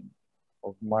definition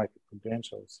of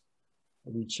micro-credentials,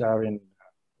 which Aaron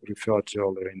referred to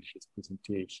earlier in his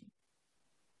presentation.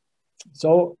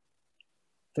 So,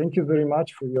 thank you very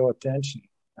much for your attention.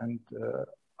 And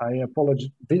I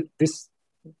apologize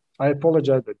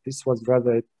that this was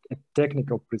rather a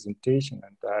technical presentation,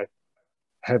 and I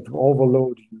have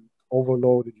overloaded you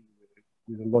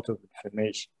with a lot of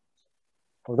information.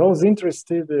 For those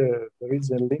interested, there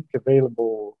is a link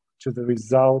available to the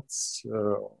results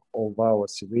of our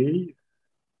survey.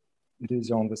 It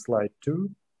is on the slide 2.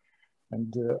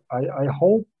 And I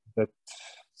hope that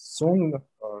soon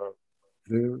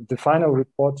The final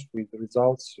report with the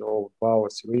results of our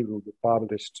survey will be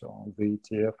published on the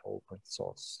ETF open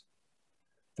source.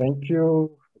 Thank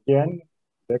you again.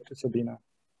 Back to Sabina.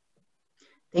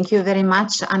 Thank you very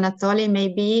much, Anatoly.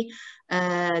 Maybe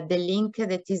the link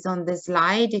that is on the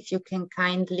slide, if you can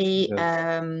kindly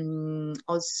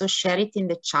also share it in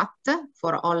the chat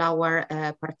for all our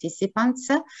participants.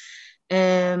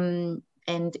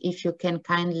 And if you can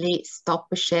kindly stop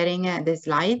sharing the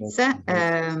slides.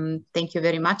 Thank you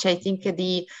very much. I think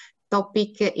the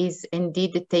topic is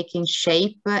indeed taking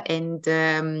shape and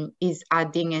is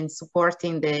adding and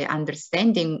supporting the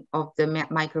understanding of the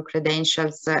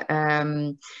micro-credentials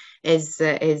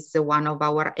as one of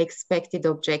our expected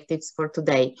objectives for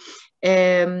today.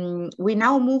 We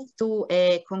now move to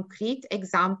a concrete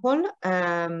example,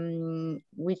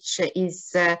 which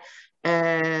is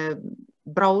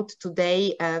brought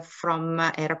today from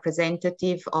a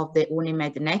representative of the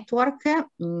UNIMED network,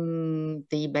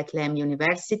 the Bethlehem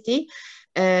University.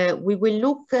 We will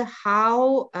look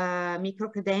how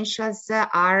micro-credentials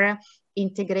are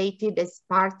integrated as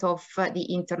part of the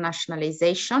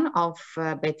internationalization of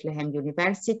Bethlehem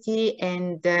University,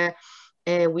 and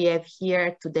we have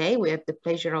here today, we have the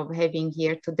pleasure of having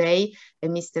here today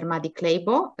Mr. Madi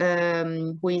Kleibo,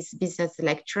 who is business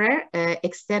lecturer,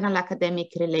 external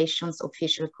academic relations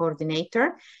official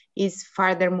coordinator, is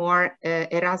furthermore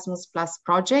Erasmus Plus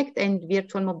project and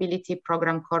virtual mobility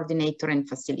program coordinator and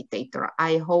facilitator.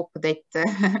 I hope that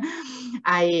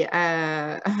I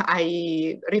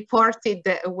reported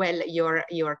well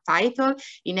your title.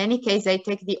 In any case, I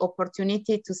take the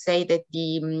opportunity to say that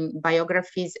the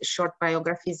biographies, short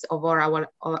biographies of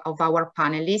our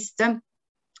panelists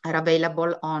are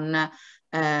available on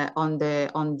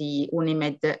the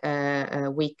UNIMED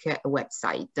Week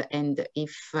website. And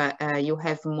if you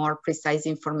have more precise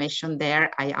information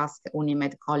there, I ask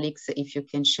UNIMED colleagues if you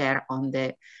can share on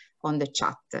the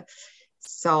chat.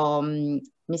 So,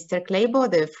 Mr. Kleibo,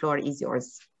 the floor is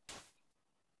yours.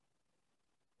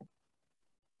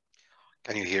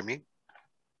 Can you hear me?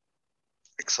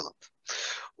 Excellent.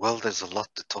 Well, there's a lot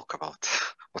to talk about,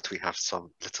 but we have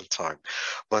some little time.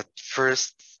 But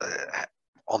first,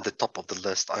 on the top of the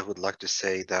list, I would like to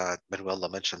say that Manuela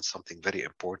mentioned something very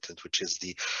important, which is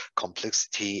the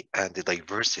complexity and the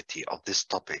diversity of this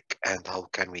topic and how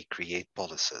can we create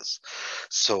policies.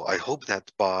 So I hope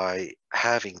that by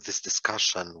having this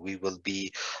discussion, we will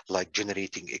be like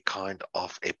generating a kind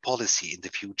of a policy in the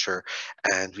future,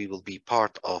 and we will be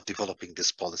part of developing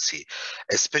this policy,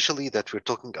 especially that we're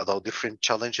talking about different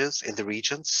challenges in the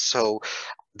regions. So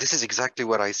this is exactly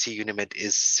what I see UNIMED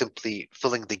is simply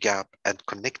filling the gap and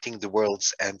connecting the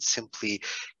worlds and simply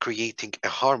creating a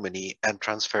harmony and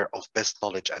transfer of best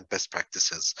knowledge and best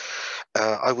practices.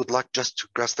 I would like just to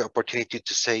grasp the opportunity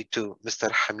to say to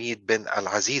Mr. Hamid bin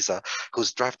Al-Aziza,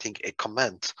 who's drafting a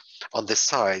comment on this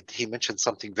side, he mentioned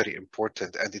something very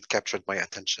important and it captured my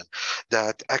attention,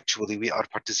 that actually we are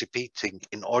participating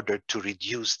in order to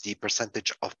reduce the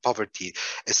percentage of poverty,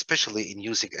 especially in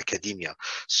using academia.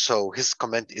 So his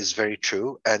comment is very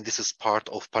true, and this is part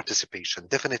of participation.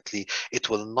 Definitely, it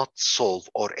will not solve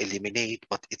or eliminate,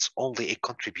 but it's only a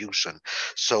contribution.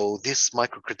 So these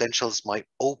micro-credentials might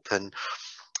open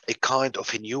a kind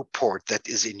of a new port that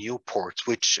is a new port,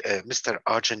 which Mr.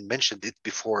 Arjun mentioned it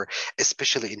before,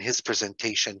 especially in his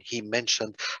presentation. He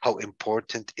mentioned how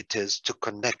important it is to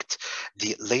connect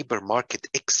the labor market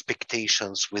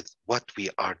expectations with what we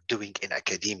are doing in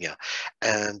academia.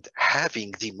 And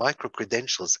having the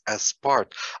micro-credentials as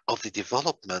part of the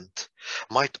development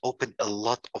might open a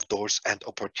lot of doors and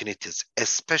opportunities,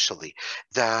 especially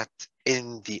that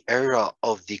in the era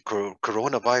of the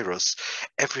coronavirus,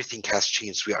 everything has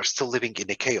changed. We are still living in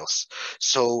a chaos.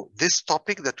 So this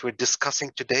topic that we're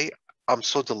discussing today, I'm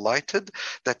so delighted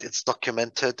that it's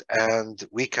documented and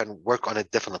we can work on it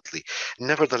definitely.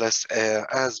 Nevertheless,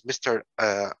 as Mr.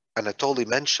 Anatoly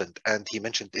mentioned, and he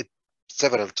mentioned it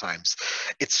several times,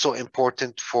 it's so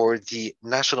important for the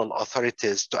national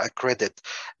authorities to accredit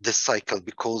this cycle,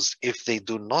 because if they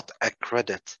do not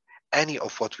accredit any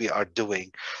of what we are doing,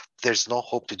 there's no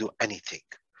hope to do anything.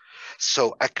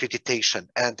 So accreditation,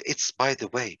 and it's, by the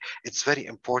way, it's very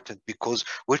important because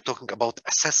we're talking about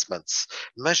assessments,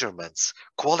 measurements,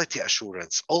 quality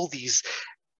assurance, all these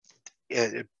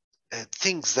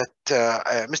things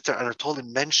that Mr. Anatoly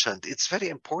mentioned. It's very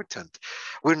important.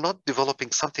 We're not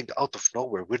developing something out of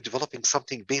nowhere. We're developing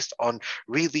something based on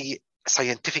really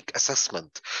scientific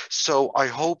assessment. So I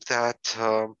hope that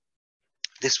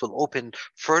This will open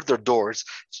further doors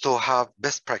to have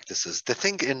best practices. The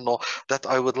thing that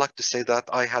I would like to say that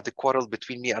I had a quarrel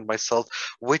between me and myself,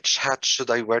 which hat should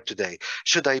I wear today?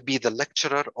 Should I be the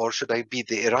lecturer, or should I be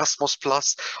the Erasmus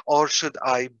Plus, or should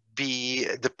I be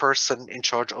the person in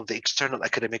charge of the external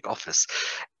academic office?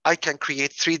 I can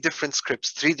create 3 different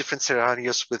scripts, 3 different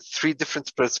scenarios with 3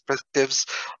 different perspectives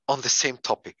on the same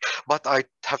topic. But I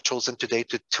have chosen today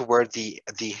to wear the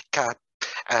cap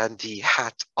and the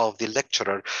hat of the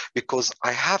lecturer, because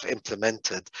I have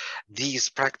implemented these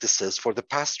practices for the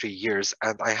past 3 years,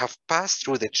 and I have passed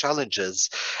through the challenges,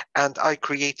 and I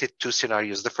created 2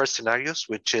 scenarios. The first scenarios,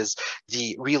 which is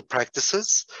the real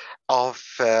practices of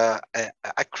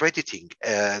accrediting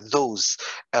those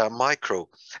micro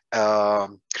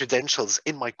credentials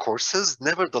in my courses.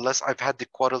 Nevertheless, I've had the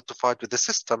quarrel to fight with the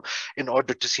system in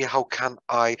order to see how can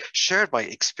I share my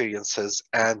experiences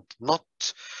and not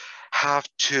have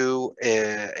to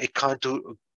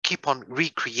keep on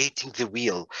recreating the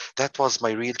wheel. That was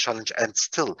my real challenge, and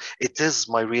still it is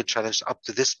my real challenge up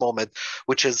to this moment,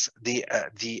 which is the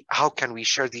how can we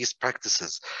share these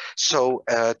practices. So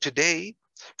today,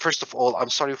 first of all, I'm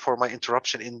sorry for my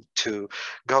interruption into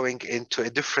going into a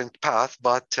different path,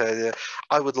 but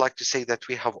I would like to say that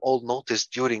we have all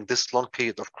noticed during this long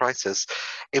period of crisis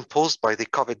imposed by the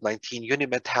COVID-19,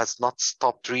 UNIMED has not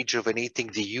stopped rejuvenating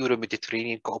the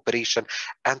Euro-Mediterranean cooperation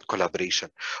and collaboration,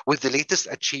 with the latest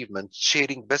achievements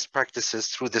sharing best practices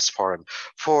through this forum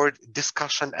for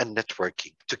discussion and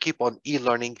networking to keep on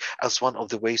e-learning as one of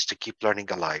the ways to keep learning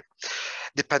alive.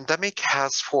 The pandemic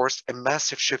has forced a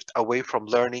massive shift away from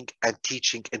learning and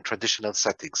teaching in traditional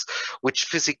settings, which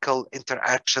physical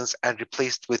interactions and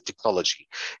replaced with technology,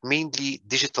 mainly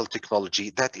digital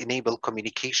technology that enable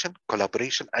communication,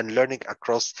 collaboration, and learning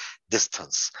across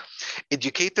distance.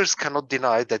 Educators cannot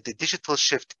deny that the digital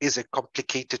shift is a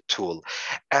complicated tool,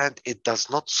 and it does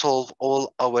not solve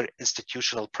all our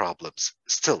institutional problems.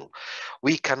 Still,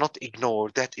 we cannot ignore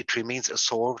that it remains a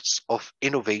source of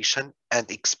innovation and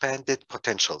expanded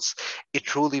potentials. It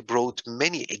truly brought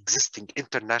many existing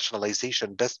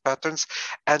internationalization best patterns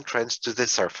and trends to the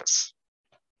surface.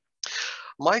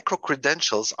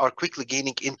 Micro-credentials are quickly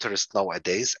gaining interest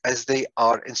nowadays, as they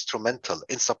are instrumental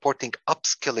in supporting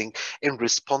upskilling in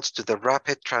response to the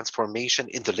rapid transformation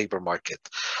in the labor market.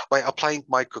 By applying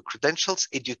micro-credentials,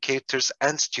 educators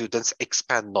and students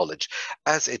expand knowledge,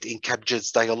 as it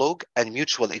encourages dialogue and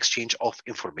mutual exchange of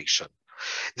information.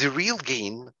 The real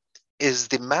gain is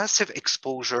the massive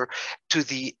exposure to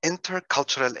the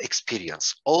intercultural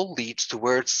experience. All leads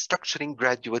towards structuring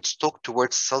graduates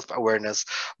towards self-awareness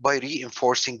by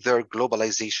reinforcing their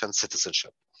globalization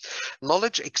citizenship.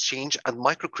 Knowledge exchange and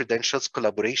micro-credentials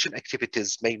collaboration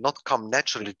activities may not come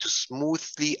naturally to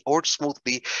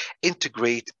smoothly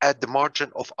integrate at the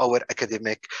margin of our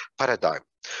academic paradigm.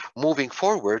 Moving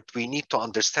forward, we need to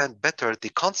understand better the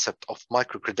concept of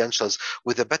micro-credentials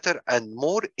with a better and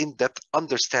more in-depth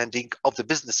understanding of the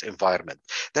business environment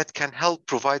that can help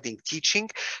providing teaching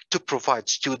to provide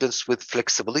students with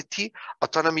flexibility,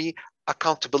 autonomy,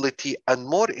 accountability, and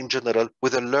more in general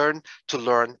with a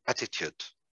learn-to-learn attitude.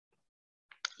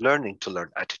 Learning to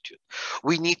learn attitude.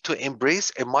 We need to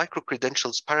embrace a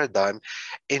micro-credentials paradigm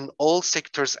in all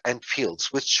sectors and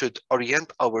fields, which should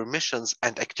orient our missions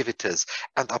and activities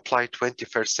and apply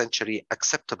 21st century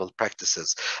acceptable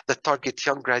practices that target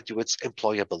young graduates'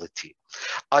 employability.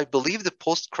 I believe the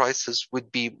post-crisis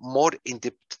would be more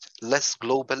in-depth, less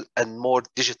global, and more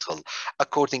digital,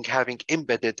 according having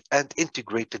embedded and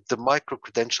integrated the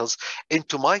micro-credentials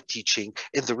into my teaching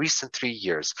in the recent 3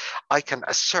 years. I can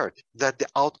assert that the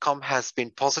outcome has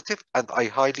been positive, and I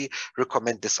highly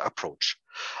recommend this approach.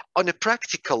 On a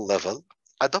practical level,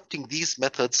 adopting these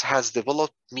methods has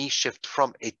developed me shift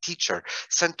from a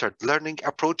teacher-centered learning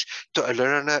approach to a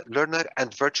learner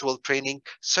and virtual training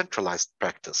centralized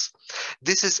practice.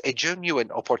 This is a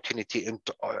genuine opportunity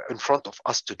in front of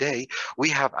us today. We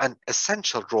have an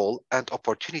essential role and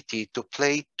opportunity to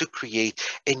play to create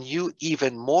a new,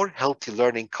 even more healthy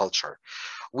learning culture.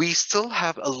 We still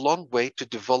have a long way to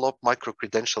develop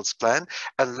micro-credentials plan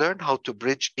and learn how to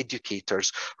bridge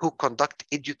educators who conduct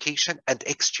education and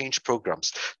exchange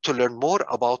programs to learn more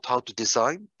about how to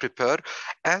design, prepare,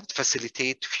 and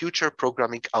facilitate future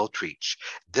programming outreach.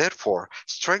 Therefore,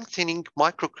 strengthening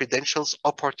micro-credentials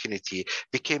opportunity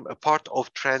became a part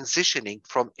of transitioning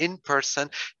from in-person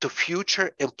to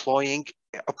future employing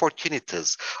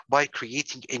opportunities by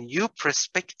creating a new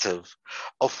perspective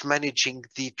of managing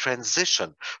the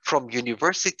transition from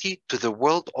university to the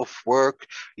world of work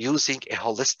using a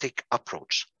holistic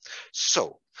approach.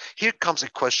 So here comes a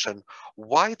question: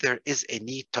 why there is a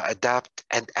need to adapt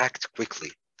and act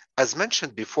quickly? As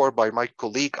mentioned before by my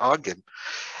colleague Argen,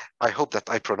 I hope that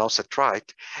I pronounce it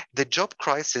right, the job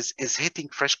crisis is hitting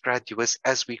fresh graduates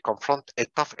as we confront a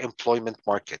tough employment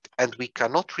market, and we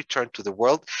cannot return to the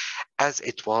world as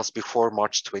it was before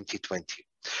March 2020.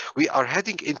 We are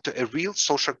heading into a real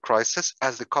social crisis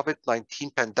as the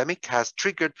COVID-19 pandemic has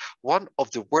triggered one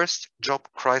of the worst job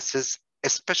crises,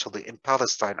 especially in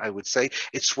Palestine, I would say.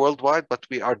 It's worldwide, but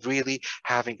we are really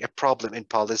having a problem in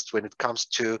Palestine when it comes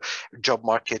to job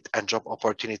market and job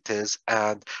opportunities,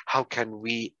 and how can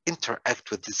we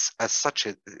interact with this as such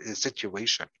a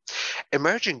situation.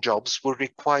 Emerging jobs will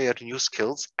require new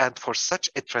skills, and for such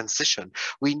a transition,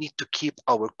 we need to keep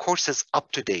our courses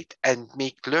up to date and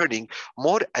make learning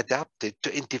more adapted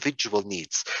to individual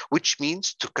needs, which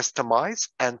means to customize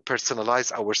and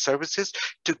personalize our services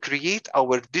to create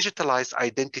our digitalized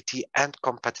identity and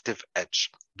competitive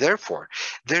edge. Therefore,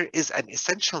 there is an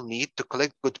essential need to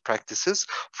collect good practices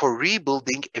for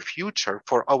rebuilding a future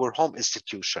for our home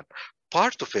institution.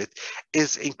 Part of it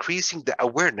is increasing the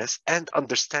awareness and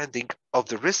understanding of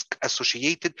the risk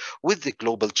associated with the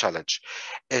global challenge.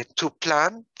 To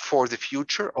plan for the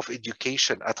future of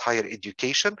education at higher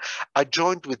education, I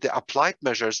joined with the applied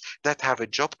measures that have a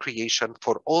job creation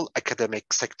for all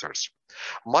academic sectors.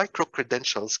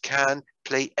 Micro-credentials can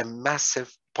play a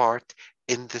massive part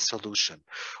in the solution.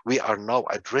 We are now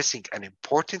addressing an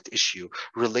important issue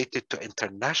related to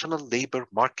international labor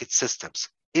market systems.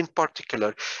 In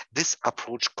particular, this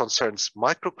approach concerns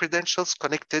micro-credentials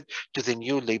connected to the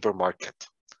new labor market.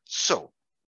 So,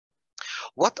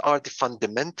 what are the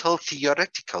fundamental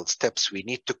theoretical steps we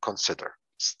need to consider?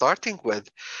 Starting with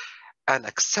an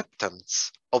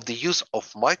acceptance of the use of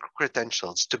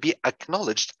micro-credentials to be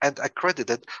acknowledged and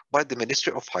accredited by the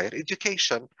Ministry of Higher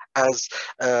Education, as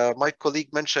my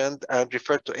colleague mentioned and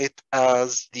referred to it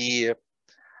as the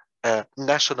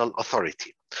national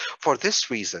authority. For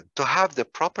this reason, to have the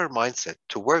proper mindset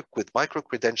to work with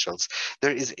micro-credentials,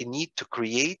 there is a need to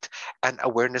create an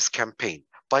awareness campaign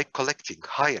by collecting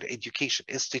higher education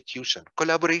institution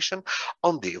collaboration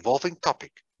on the evolving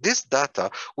topic. This data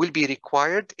will be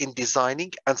required in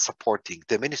designing and supporting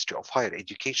the Ministry of Higher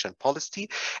Education policy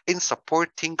in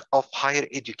supporting of higher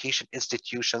education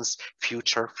institutions'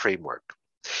 future framework.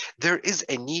 There is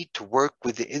a need to work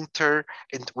with the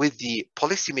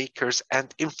policymakers and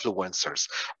influencers,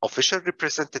 official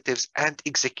representatives and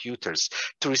executors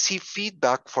to receive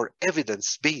feedback for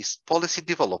evidence-based policy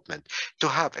development, to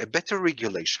have a better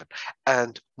regulation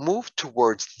and move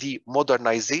towards the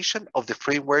modernization of the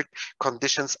framework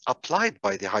conditions applied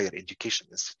by the higher education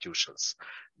institutions.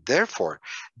 Therefore,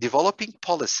 developing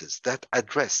policies that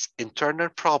address internal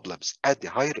problems at the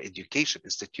higher education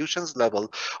institutions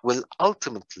level will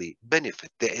ultimately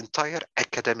benefit the entire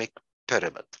academic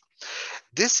pyramid.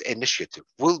 This initiative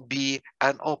will be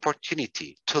an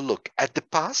opportunity to look at the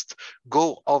past,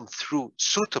 go on through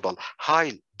suitable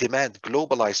high-demand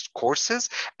globalized courses,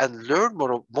 and learn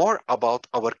more about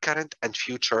our current and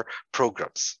future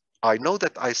programs. I know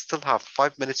that I still have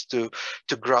 5 minutes to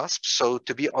grasp, so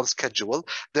to be on schedule,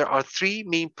 there are 3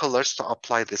 main pillars to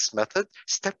apply this method.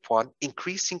 Step 1,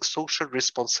 increasing social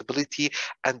responsibility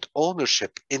and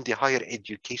ownership in the higher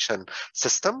education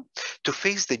system to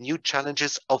face the new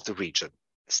challenges of the region.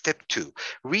 Step 2,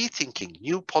 rethinking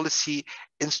new policy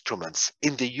instruments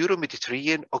in the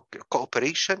Euro-Mediterranean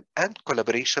cooperation and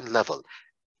collaboration level.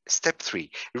 Step 3,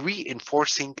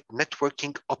 reinforcing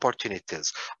networking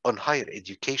opportunities on higher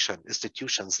education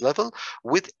institutions level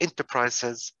with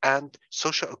enterprises and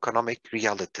socioeconomic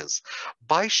realities.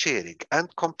 By sharing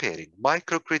and comparing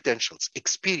micro-credentials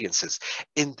experiences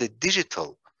in the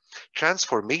digital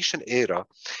transformation era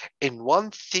in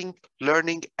one think,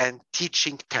 learning and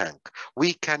teaching tank,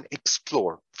 we can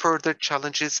explore further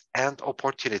challenges and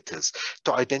opportunities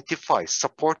to identify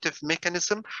supportive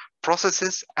mechanisms,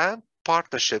 processes, and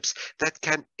partnerships that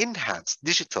can enhance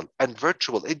digital and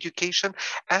virtual education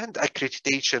and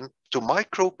accreditation to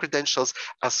micro-credentials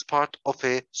as part of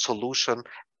a solution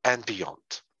and beyond.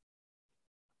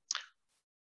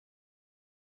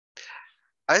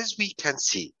 As we can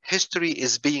see, history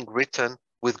is being written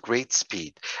with great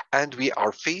speed, and we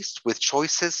are faced with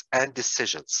choices and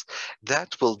decisions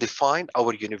that will define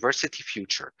our university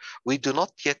future. We do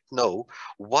not yet know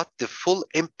what the full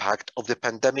impact of the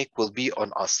pandemic will be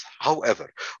on us.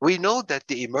 However, we know that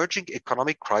the emerging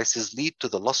economic crisis lead to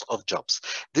the loss of jobs.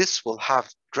 This will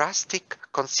have drastic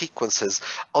consequences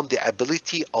on the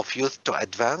ability of youth to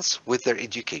advance with their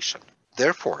education.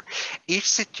 Therefore,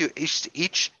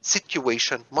 each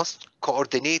situation must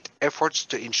coordinate efforts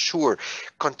to ensure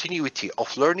continuity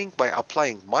of learning by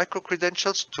applying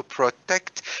micro-credentials to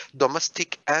protect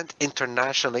domestic and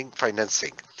international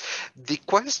financing. The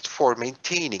quest for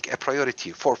maintaining a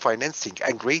priority for financing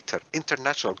and greater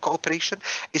international cooperation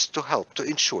is to help to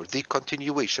ensure the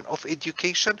continuation of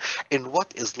education in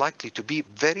what is likely to be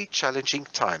very challenging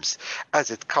times,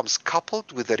 as it comes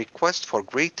coupled with the request for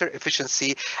greater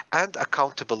efficiency and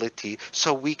accountability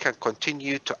so we can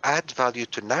continue to add value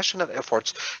to national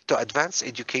efforts to advance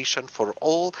education for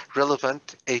all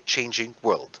relevant a changing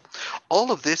world.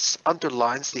 All of this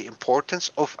underlines the importance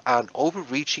of an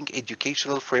overreaching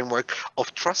educational framework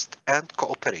of trust and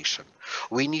cooperation.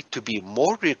 We need to be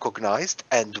more recognized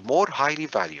and more highly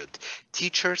valued.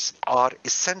 Teachers are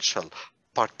essential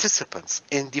participants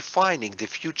in defining the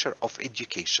future of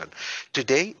education.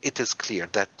 Today, it is clear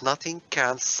that nothing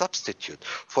can substitute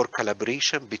for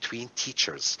collaboration between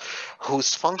teachers,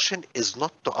 whose function is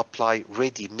not to apply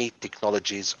ready-made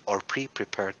technologies or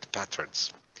pre-prepared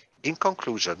patterns. In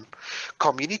conclusion,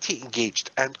 community engaged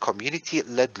and community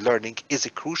led learning is a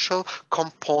crucial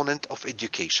component of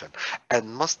education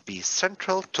and must be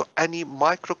central to any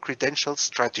micro credential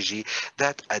strategy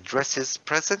that addresses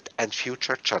present and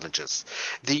future challenges.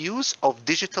 The use of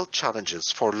digital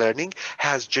challenges for learning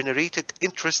has generated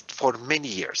interest for many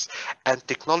years, and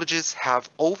technologies have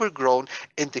overgrown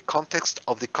in the context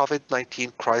of the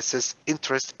COVID-19 crisis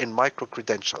interest in micro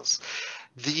credentials.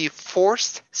 The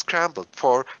forced scramble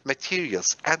for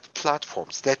materials and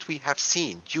platforms that we have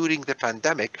seen during the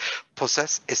pandemic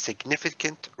poses a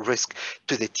significant risk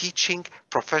to the teaching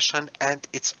profession and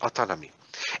its autonomy.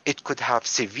 It could have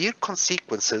severe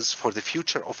consequences for the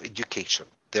future of education.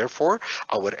 Therefore,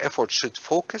 our efforts should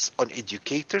focus on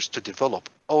educators to develop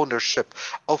ownership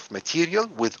of material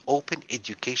with open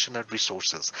educational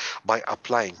resources by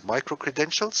applying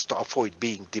micro-credentials to avoid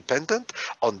being dependent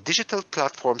on digital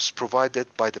platforms provided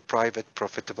by the private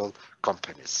profitable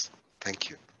companies. Thank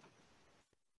you.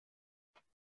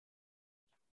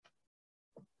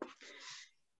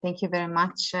 Thank you very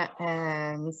much,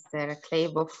 Mr.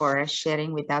 Kleibo, for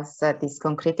sharing with us this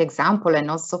concrete example and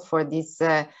also for this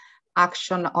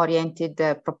action-oriented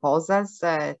proposals.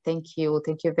 Thank you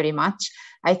very much.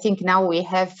 I think now we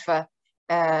have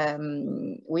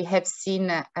seen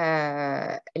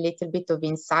a little bit of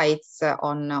insights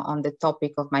on the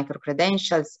topic of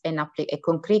micro-credentials and a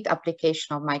concrete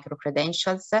application of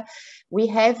micro-credentials. We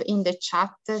have in the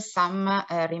chat some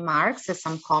remarks,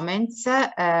 some comments.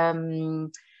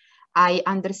 I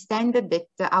understand that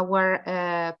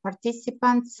our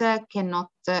participants cannot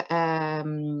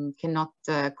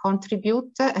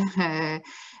contribute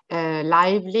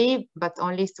lively, but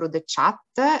only through the chat.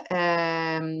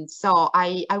 So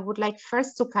I would like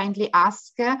first to kindly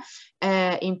ask,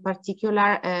 in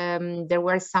particular, there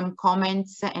were some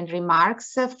comments and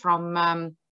remarks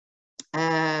from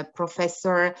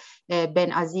Professor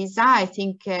Ben Aziza. I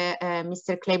think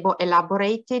Mr. Kleibo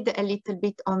elaborated a little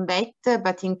bit on that,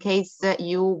 but in case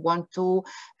you want to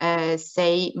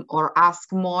say or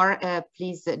ask more,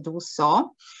 please do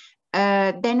so.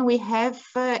 Then we have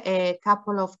a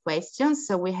couple of questions.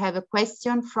 So we have a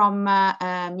question from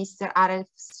Mr. Aref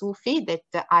Sufi that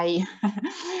I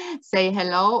say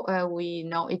hello. We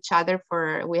know each other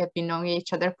we have been knowing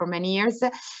each other for many years.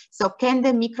 So can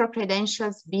the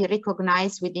micro-credentials be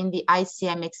recognized within the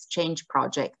ICM exchange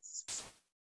projects?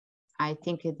 I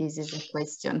think this is a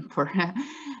question for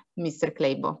Mr.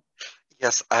 Kleibo.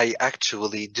 Yes, I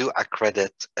actually do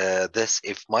accredit this.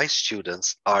 If my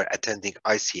students are attending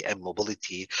ICM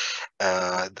mobility,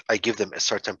 I give them a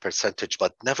certain percentage,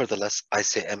 but nevertheless,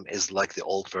 ICM is like the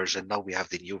old version. Now we have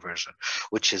the new version,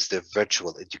 which is the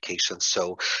virtual education.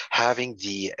 So having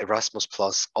the Erasmus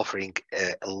Plus offering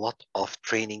a lot of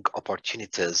training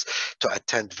opportunities to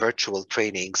attend virtual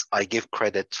trainings, I give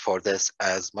credit for this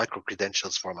as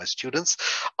micro-credentials for my students.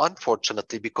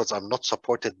 Unfortunately, because I'm not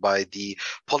supported by the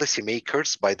policymakers,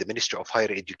 by the Ministry of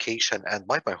Higher Education and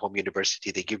by my home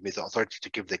university, they give me the authority to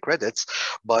give the credits,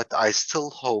 but I still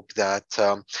hope that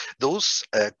those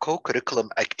co-curriculum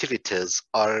activities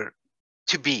are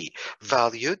to be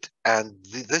valued, and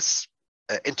this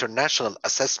international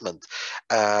assessment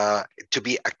to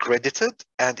be accredited,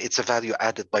 and it's a value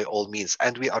added by all means.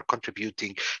 And we are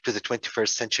contributing to the 21st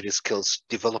century skills,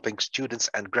 developing students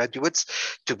and graduates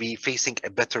to be facing a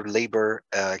better labor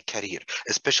career,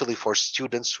 especially for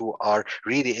students who are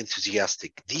really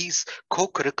enthusiastic. These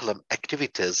co-curriculum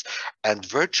activities and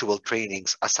virtual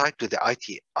trainings, aside to the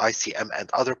ICM and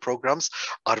other programs,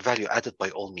 are value added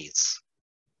by all means.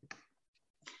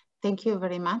 Thank you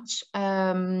very much.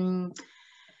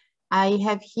 I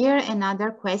have here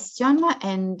another question,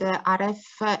 and Aref,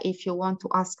 if you want to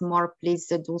ask more, please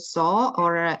do so.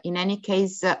 Or in any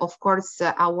case, of course,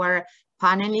 our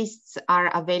panelists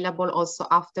are available also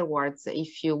afterwards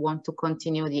if you want to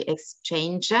continue the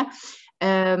exchange.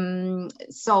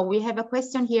 So we have a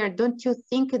question here. Don't you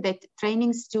think that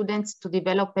training students to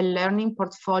develop a learning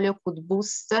portfolio could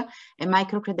boost a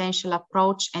micro-credential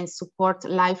approach and support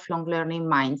lifelong learning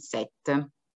mindset?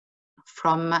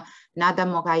 From Nada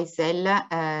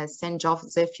Moghaizel, St.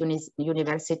 Joseph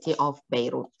University of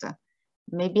Beirut.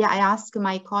 Maybe I ask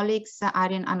my colleagues,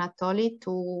 Arjen, Anatoly,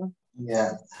 to...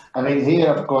 Yeah, I mean, here,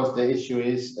 of course, the issue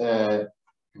is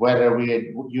whether we are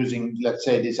using, let's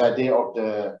say, this idea of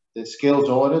the skills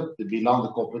audit, the bilan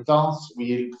de compétences,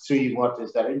 we see what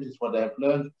is their interest, what they have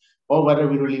learned, or whether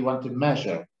we really want to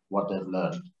measure what they've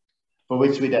learned, for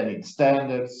which we then need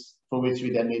standards, for which we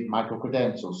then need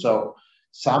micro-credentials. So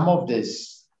some of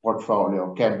this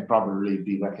portfolio can probably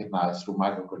be recognized through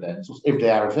micro-credentials if they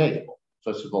are available.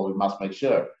 First of all, we must make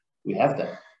sure we have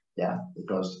them, yeah,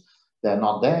 because they're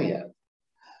not there yet.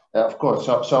 Of course,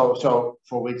 so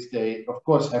for which they, of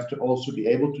course, have to also be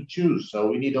able to choose. So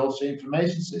we need also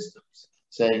information systems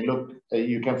saying, look,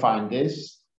 you can find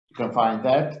this, you can find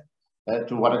that.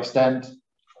 To what extent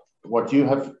what you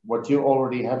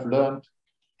already have learned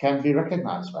can be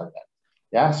recognized by that.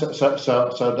 Yeah, so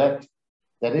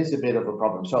that is a bit of a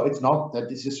problem. So it's not that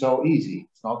this is so easy.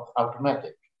 It's not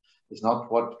automatic. It's not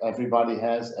what everybody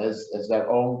has as their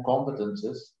own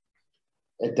competences.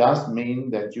 It does mean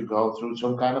that you go through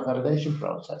some kind of validation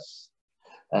process.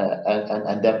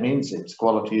 And that means it's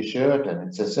quality assured and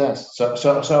it's assessed.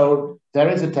 So there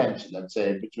is a tension, let's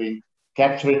say, between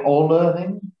capturing all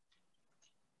learning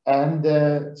and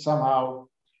somehow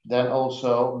then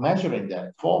also measuring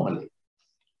that formally.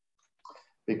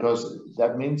 Because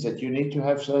that means that you need to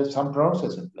have some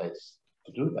process in place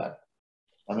to do that.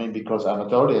 I mean, because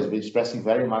Anatoly has been stressing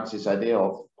very much this idea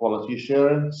of quality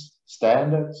assurance,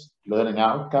 standards, learning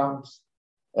outcomes,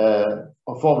 or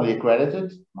formally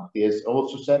accredited. Matthias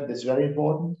also said this is very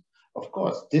important. Of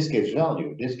course, this gives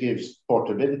value, this gives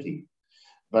portability,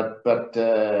 but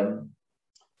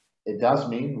it does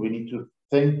mean we need to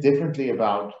think differently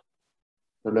about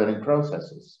the learning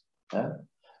processes. Yeah?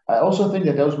 I also think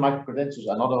that those micro-credentials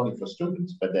are not only for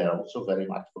students, but they're also very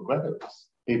much for graduates,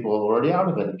 people already out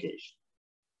of education.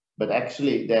 But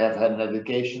actually, they have had an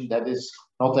education that is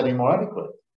not anymore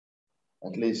adequate.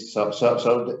 At least, so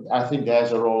I think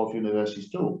there's a role of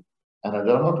universities too. And I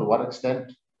don't know to what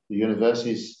extent the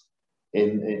universities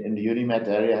in the UNIMED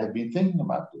area have been thinking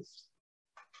about this.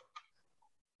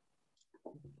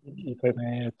 If I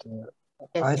may add,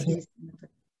 Yes,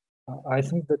 I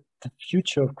think that the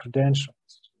future of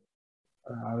credentials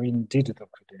are in digital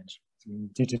credentials, in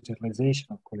digitalization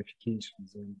of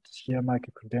qualifications, and here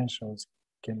micro-credentials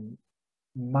can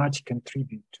much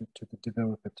contribute to the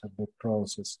development of the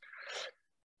process.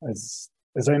 As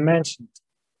I mentioned,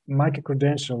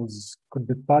 micro-credentials could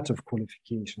be part of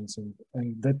qualifications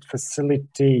and that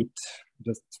facilitate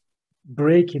just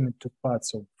breaking into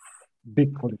parts of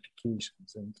big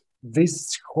qualifications, and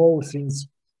these whole things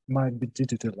might be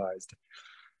digitalized.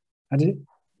 And in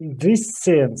this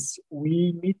sense,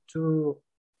 we need to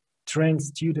train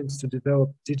students to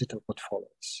develop digital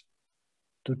portfolios,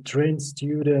 to train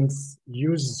students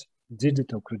use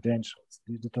digital credentials,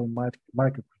 digital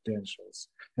micro-credentials.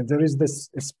 And there is this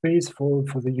a space for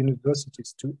the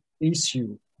universities to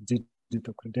issue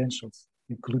digital credentials,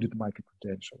 including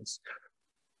micro-credentials.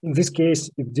 In this case,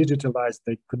 if digitalized,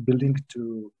 they could be linked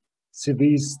to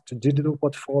CVs, to digital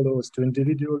portfolios, to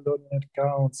individual learning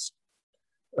accounts.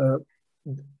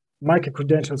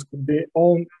 Micro-credentials could be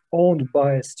owned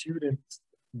by a student,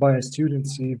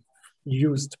 if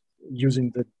used using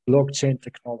the blockchain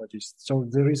technologies. So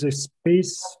there is a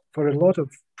space for a lot of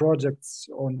projects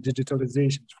on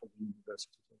digitalization for the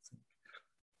universities, I think.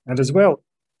 And as well,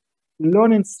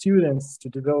 learning students to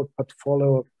develop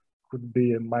portfolio could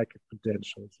be a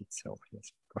micro-credentials itself,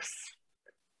 yes, of course.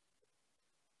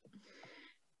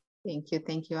 Thank you,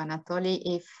 Anatoly.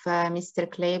 If Mr.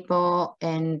 Klebo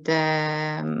and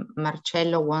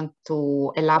Marcello want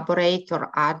to elaborate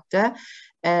or add,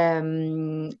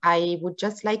 I would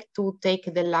just like to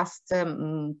take the last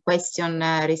question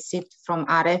received from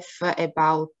Aref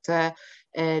about the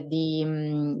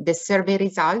survey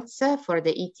results for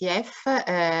the ETF.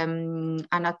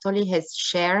 Anatoly has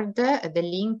shared the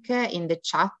link in the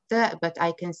chat, but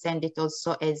I can send it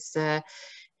also as a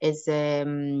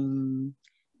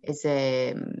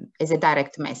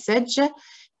direct message.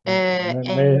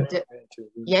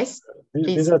 Yes,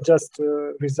 these are just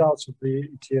results of the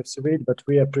ETF survey, but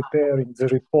we are preparing the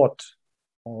report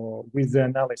with the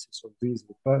analysis of these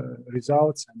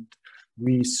results, and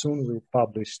we soon will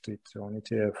publish it on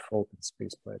ETF Open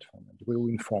Space platform, and we will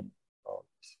inform about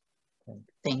this.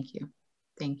 Thank you.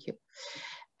 Thank you.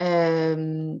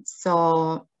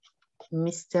 So,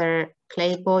 Mr.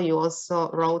 Kleibo, you also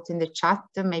wrote in the chat,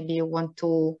 maybe you want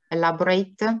to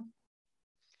elaborate?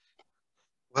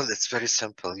 Well, it's very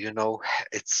simple. You know,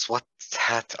 it's what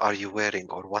hat are you wearing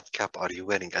or what cap are you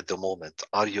wearing at the moment?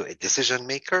 Are you a decision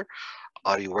maker?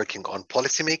 Are you working on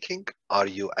policy making? Are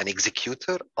you an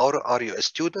executor, or are you a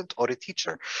student or a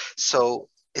teacher? So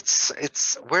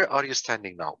it's where are you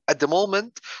standing now? At the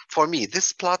moment, for me,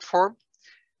 this platform,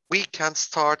 we can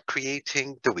start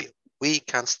creating the wheel. We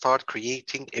can start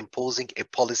creating, imposing a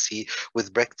policy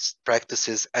with best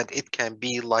practices, and it can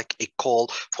be like a call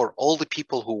for all the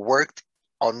people who worked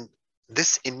on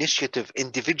this initiative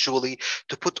individually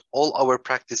to put all our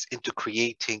practice into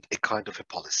creating a kind of a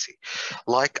policy.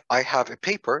 Like I have a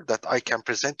paper that I can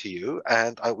present to you,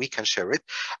 and we can share it.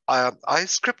 I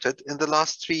scripted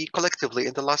collectively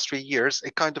in the last 3 years,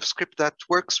 a kind of script that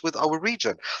works with our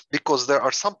region, because there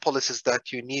are some policies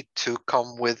that you need to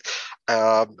come with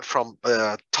from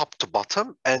top to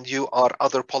bottom, and you are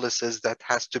other policies that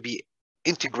has to be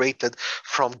integrated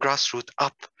from grassroots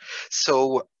up.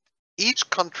 So each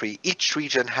country, each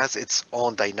region has its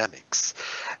own dynamics.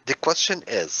 The question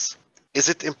is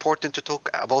it important to talk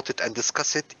about it and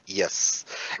discuss it? Yes.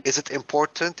 Is it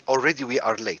important? Already we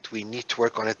are late. We need to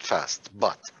work on it fast.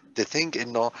 But the thing is,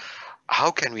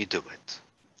 how can we do it?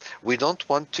 We don't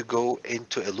want to go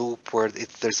into a loop where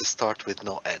there's a start with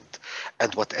no end.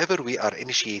 And whatever we are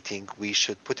initiating, we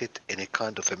should put it in a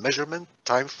kind of a measurement,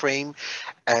 time frame,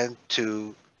 and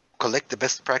to collect the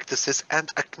best practices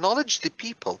and acknowledge the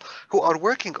people who are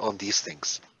working on these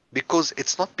things, because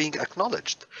it's not being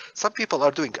acknowledged. Some people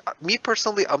are doing, me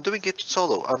personally, I'm doing it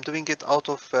solo. I'm doing it out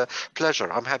of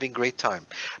pleasure. I'm having great time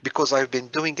because I've been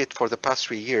doing it for the past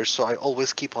 3 years. So I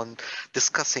always keep on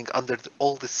discussing under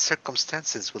all the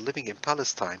circumstances with living in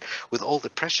Palestine, with all the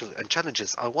pressure and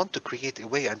challenges. I want to create a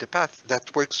way and a path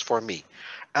that works for me.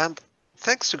 And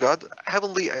thanks to God,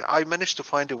 heavenly, I managed to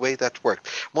find a way that worked.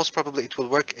 Most probably it will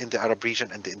work in the Arab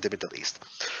region and in the Middle East.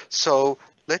 So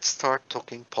let's start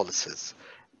talking policies.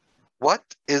 What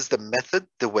is the method,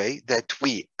 the way that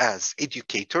we as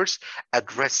educators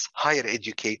address higher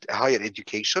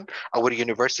education, our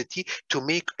university, to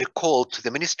make a call to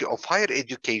the Ministry of Higher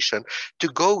Education to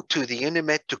go to the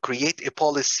UNIMED to create a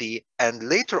policy, and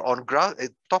later on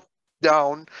top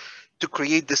down to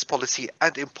create this policy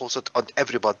and impose it on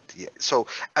everybody. So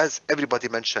as everybody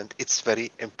mentioned, it's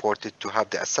very important to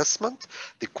have the assessment,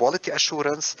 the quality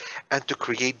assurance, and to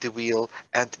create the wheel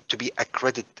and to be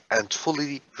accredited and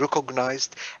fully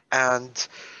recognized. And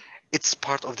it's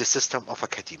part of the system of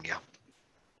academia.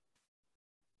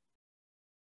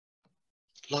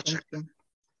 Logic.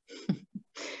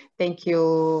 Thank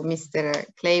you, Mr.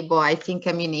 Kleibo. I think,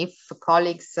 if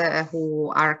colleagues who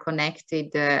are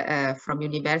connected from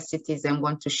universities and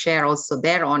want to share also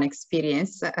their own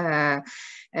experience,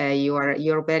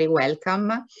 you're very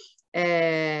welcome.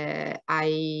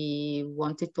 I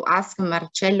wanted to ask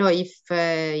Marcello if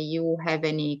you have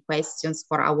any questions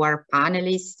for our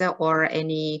panelists or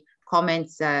any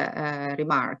comments,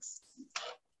 remarks.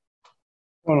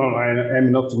 No,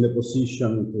 I'm not in a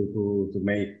position to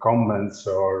make comments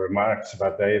or remarks,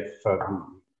 but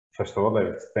first of all,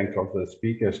 I thank all the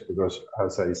speakers, because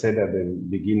as I said at the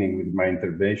beginning with my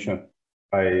intervention,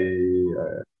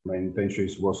 my intention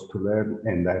was to learn,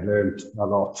 and I learned a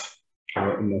lot,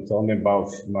 not only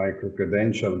about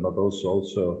micro-credential, but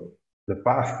also the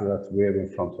path that we have in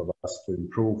front of us to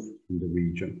improve in the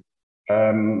region.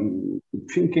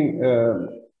 Thinking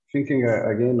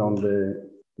again on the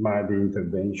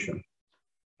intervention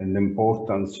and the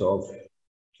importance of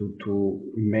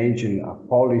to imagine a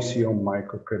policy on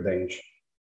micro-credential,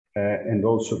 and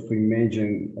also to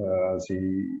imagine, as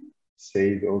he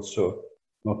said, also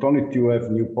not only to have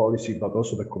new policy, but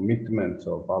also the commitment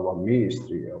of our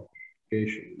Ministry of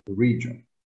Education, the region.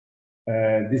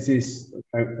 This is,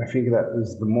 I think that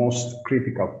is the most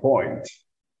critical point.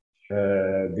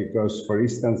 Because, for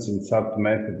instance, in South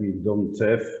Med, we don't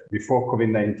have, before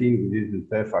COVID-19, we didn't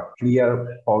have a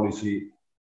clear policy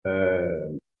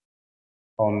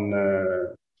on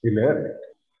e-learning.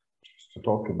 Just to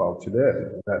talk about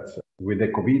e-learning, that with the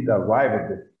COVID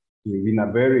arrived in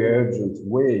a very urgent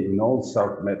way in all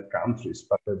South Med countries,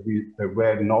 but there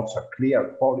were not a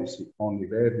clear policy on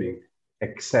e-learning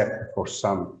except for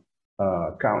some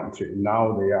countries.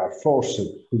 Now they are forced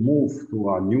to move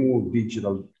to a new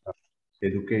digital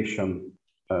education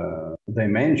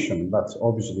dimension, but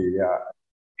obviously they are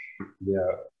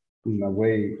in a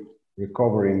way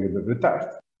recovering the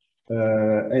retard.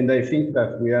 And I think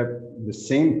that we have the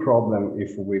same problem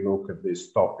if we look at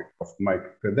this topic of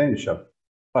micro-credential,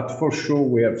 but for sure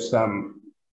we have some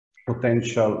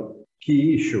potential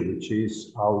key issue, which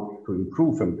is how to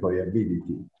improve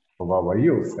employability of our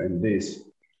youth. And this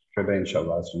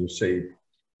credential, as you say,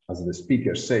 as the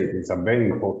speaker said, is a very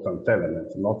important element,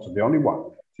 not the only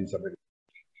one. It is a very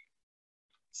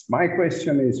My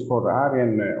question is for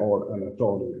Arjen or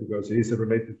Anatoly, because it is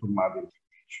related to MADI.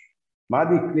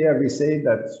 MADI clearly say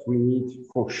that we need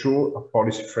for sure a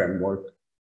policy framework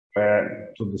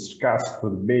to discuss, to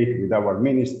debate with our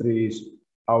ministries,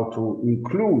 how to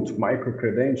include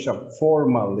micro-credential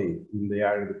formally in the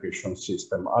higher education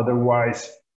system.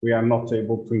 Otherwise, we are not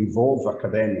able to involve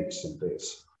academics in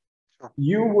this.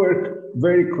 You work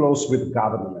very close with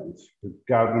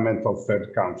government of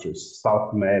third countries,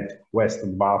 South Med,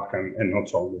 Western Balkan, and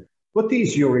not only. What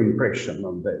is your impression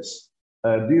on this?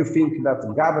 Do you think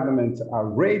that governments are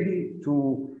ready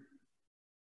to,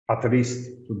 at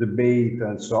least to debate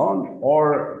and so on,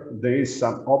 or there is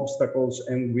some obstacles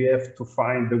and we have to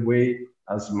find a way,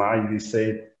 as Miley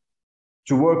said,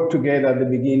 to work together at the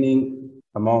beginning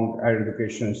among higher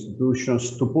education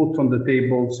institutions to put on the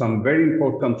table some very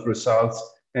important results,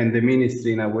 and the ministries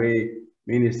in a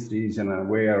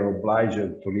way are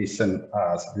obliged to listen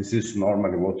as this is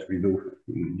normally what we do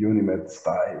in UNIMED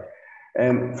style.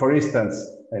 And for instance,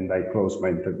 and I close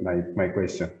my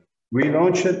question, we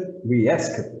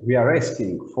are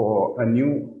asking for a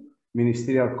new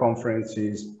ministerial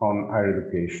conferences on higher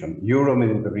education,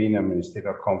 Euro-Mediterranean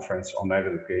Ministerial Conference on Higher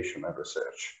Education and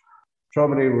Research.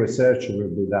 Probably research will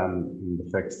be done in the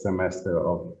first semester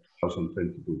of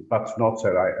 2022, but not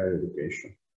higher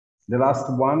education. The last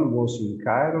one was in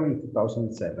Cairo in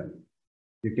 2007.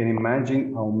 You can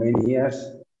imagine how many years,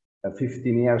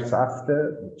 15 years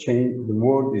after, the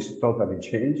world is totally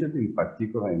changed, in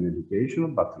particular in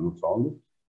education, but not only.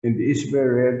 And it is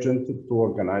very urgent to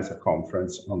organize a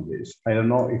conference on this. I don't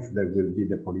know if there will be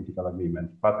the political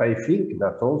agreement, but I think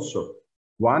that also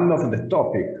one of the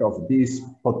topics of this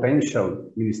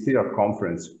potential ministerial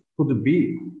conference could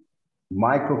be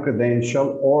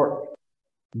micro-credential or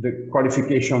the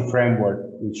qualification framework,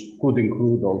 which could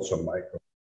include also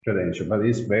micro-credential. But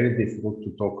it's very difficult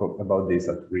to talk about this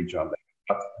at regional level.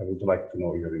 But I would like to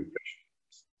know your impression.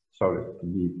 Sorry to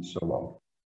be so long.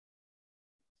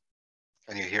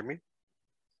 Can you hear me?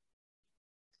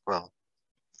 Well,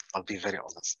 I'll be very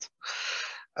honest.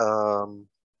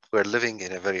 We're living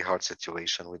in a very hard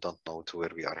situation. We don't know to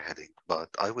where we are heading, but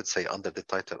I would say under the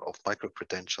title of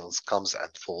micro-credentials comes and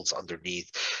falls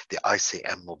underneath the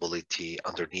ICM mobility,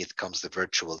 underneath comes the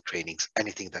virtual trainings,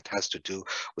 anything that has to do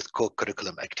with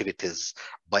co-curriculum activities.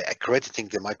 By accrediting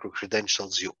the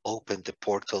micro-credentials, you open the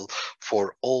portal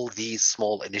for all these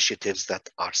small initiatives that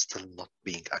are still not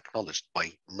being acknowledged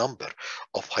by number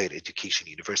of higher education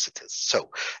universities. So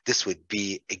this would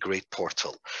be a great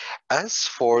portal. As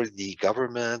for the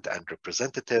government and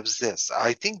representatives, yes,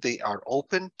 I think they are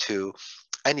open to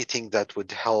anything that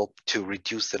would help to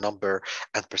reduce the number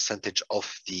and percentage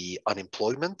of the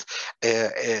unemployment.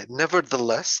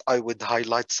 Nevertheless, I would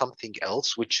highlight something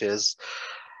else, which is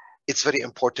it's very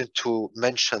important to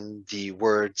mention the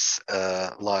words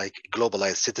like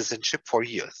globalized citizenship for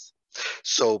youth.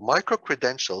 So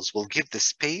micro-credentials will give the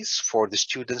space for the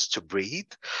students to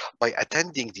breathe by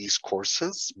attending these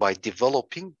courses, by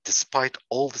developing despite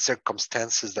all the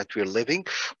circumstances that we're living,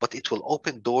 but it will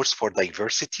open doors for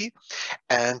diversity.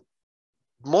 And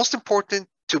most important,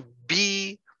 to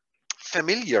be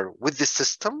familiar with the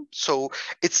system. So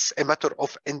it's a matter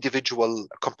of individual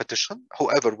competition.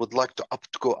 Whoever would like to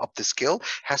go up the scale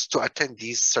has to attend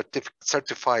these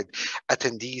certified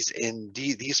attendees in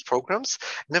these programs,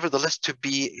 nevertheless to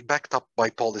be backed up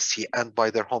by policy and by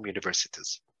their home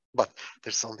universities. But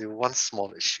there's only one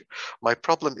small issue. My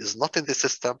problem is not in the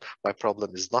system. My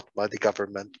problem is not by the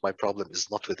government. My problem is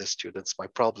not with the students. My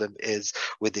problem is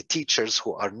with the teachers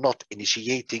who are not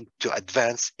initiating to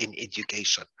advance in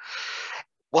education.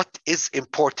 What is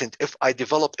important if I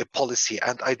develop a policy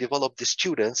and I develop the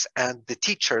students and the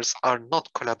teachers are not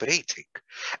collaborating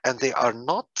and they are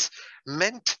not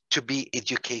meant to be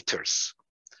educators?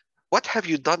 What have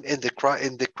you done in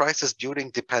the crisis during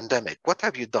the pandemic? What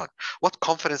have you done? What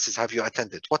conferences have you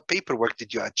attended? What paperwork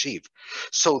did you achieve?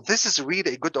 So this is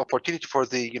really a good opportunity for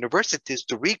the universities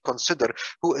to reconsider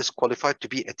who is qualified to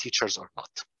be a teacher or not.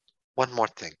 One more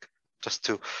thing, just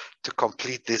to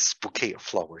complete this bouquet of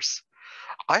flowers.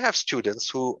 I have students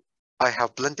who I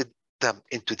have blended them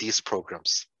into these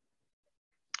programs.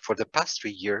 For the past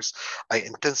 3 years, I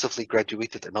intensively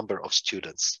graduated a number of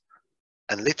students.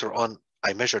 And later on,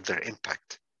 I measured their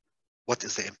impact. What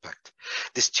is the impact?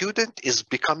 The student is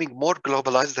becoming more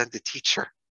globalized than the teacher.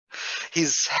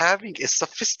 He's having a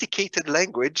sophisticated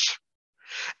language,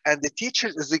 and the teacher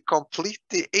is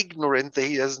completely ignorant.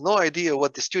 He has no idea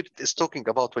what the student is talking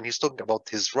about when he's talking about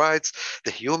his rights,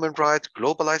 the human right,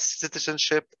 globalized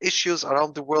citizenship, issues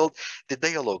around the world, the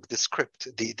dialogue, the script,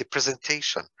 the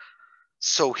presentation.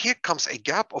 So here comes a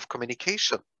gap of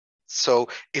communication. So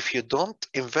if you don't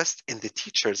invest in the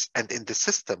teachers and in the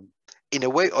system in a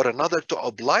way or another to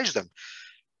oblige them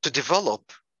to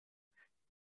develop,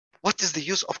 what is the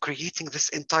use of creating this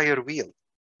entire wheel?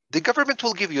 The government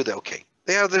will give you the okay.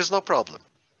 There's no problem.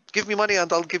 Give me money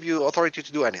and I'll give you authority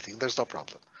to do anything. There's no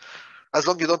problem. As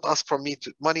long as you don't ask for me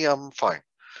money, I'm fine.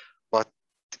 But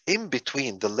in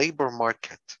between the labor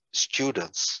market,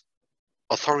 students,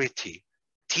 authority,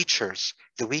 teachers,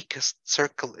 the weakest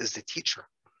circle is the teacher.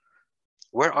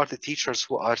 Where are the teachers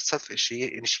who are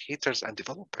self-initiators and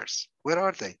developers? Where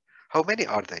are they? How many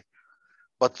are they?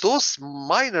 But those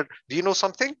minor, do you know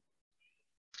something?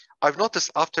 I've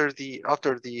noticed after the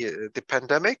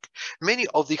pandemic, many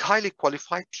of the highly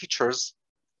qualified teachers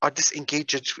are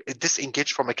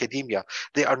disengaged from academia.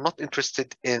 They are not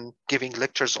interested in giving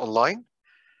lectures online.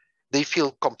 They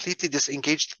feel completely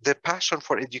disengaged. Their passion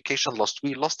for education lost.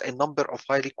 We lost a number of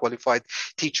highly qualified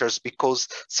teachers because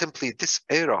simply this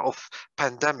era of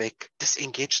pandemic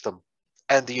disengaged them.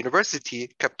 And the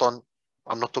university kept on,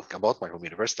 I'm not talking about my home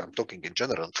university, I'm talking in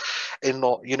general.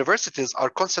 Universities are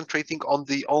concentrating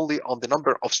only on the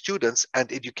number of students and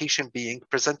education being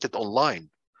presented online.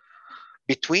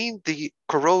 Between the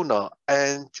corona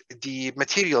and the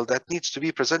material that needs to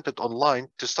be presented online,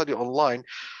 to study online,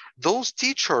 those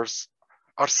teachers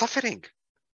are suffering,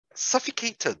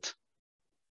 suffocated.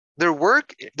 Their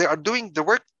work, they are doing the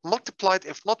work multiplied,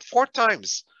 if not 4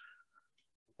 times.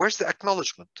 Where's the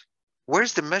acknowledgement?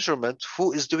 Where's the measurement?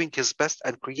 Who is doing his best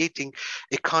and creating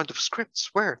a kind of scripts?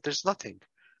 Where? There's nothing.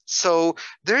 So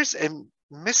there's a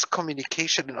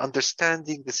miscommunication in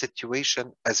understanding the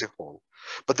situation as a whole.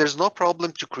 But there's no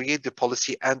problem to create the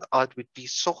policy, and I would be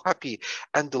so happy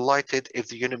and delighted if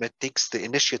the UNIMED takes the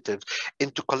initiative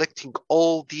into collecting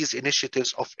all these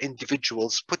initiatives of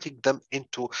individuals, putting them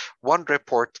into one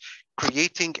report,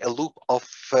 creating a loop of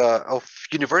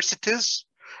universities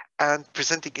and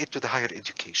presenting it to the higher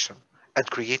education and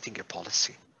creating a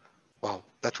policy. Wow,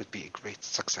 that would be a great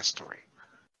success story.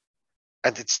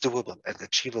 And it's doable and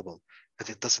achievable, and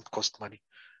it doesn't cost money.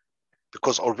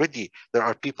 Because already there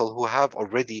are people who have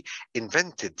already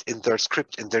invented in their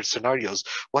script, in their scenarios,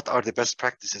 what are the best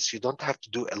practices. You don't have to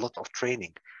do a lot of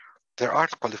training. There are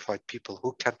qualified people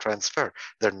who can transfer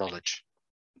their knowledge.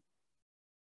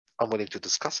 I'm willing to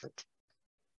discuss it.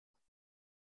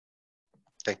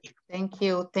 Thank you. Thank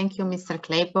you. Thank you, Mr.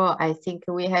 Kleipo. I think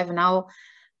we have now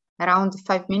around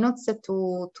 5 minutes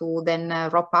to then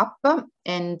wrap up.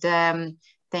 And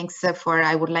thanks for,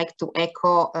 I would like to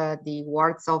echo the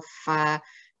words of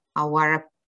our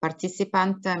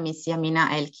participant, Ms.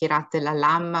 Yamina El-Kirat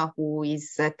El-Alam, who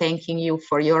is thanking you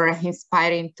for your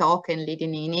inspiring talk and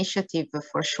leading the initiative.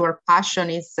 For sure,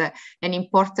 passion is an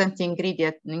important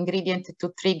ingredient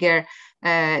to trigger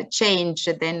change.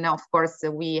 Then, of course,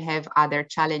 we have other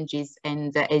challenges.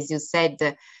 And as you said,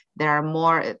 there are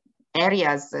more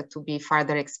areas to be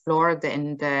further explored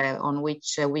and on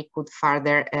which we could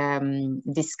further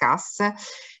discuss.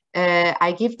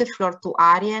 I give the floor to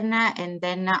Arjen, and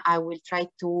then I will try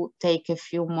to take a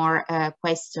few more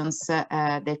questions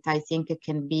that I think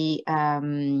can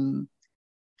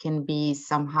be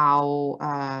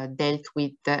somehow dealt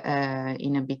with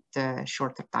in a bit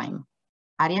shorter time.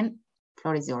 Arjen,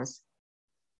 floor is yours.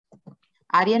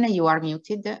 Arjen, you are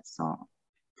muted, so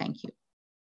thank you.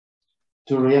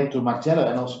 To react to Marcello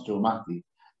and also to Matti,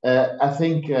 I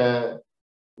think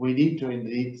we need to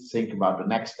indeed think about the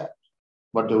next step.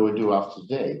 What do we do after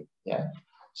today? Yeah.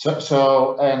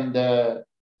 And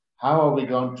how are we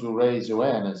going to raise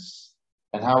awareness,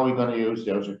 and how are we going to use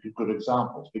those good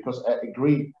examples? Because I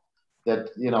agree that,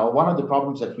 you know, one of the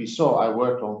problems that we saw, I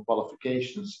worked on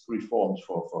qualifications reforms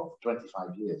for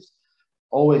 25 years.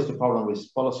 Always the problem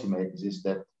with policymakers is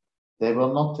that they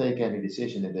will not take any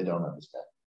decision if they don't understand.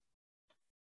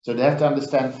 So they have to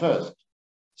understand first.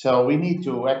 So we need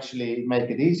to actually make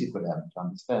it easy for them to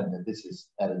understand that this is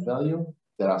added value.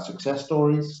 There are success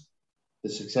stories. The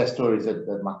success stories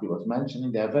that Matti was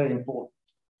mentioning, they are very important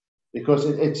because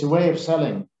it's a way of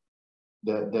selling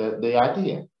the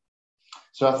idea.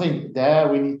 So I think there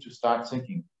we need to start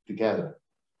thinking together.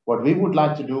 What we would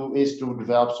like to do is to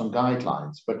develop some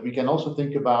guidelines, but we can also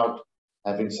think about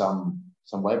having some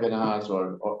webinars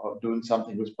or doing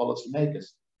something with policymakers.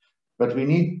 But we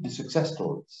need the success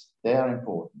stories. They are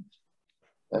important.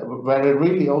 where it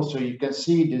really also you can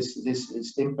see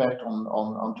this impact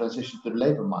on transition to the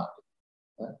labor market.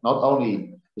 Not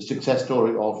only the success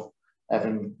story of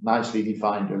having nicely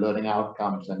defined your learning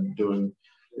outcomes and doing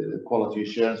quality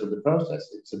assurance of the process.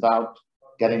 It's about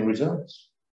getting results.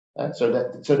 So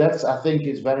that's I think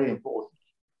is very important.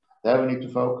 That we need to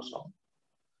focus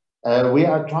on. We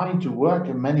are trying to work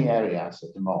in many areas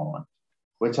at the moment,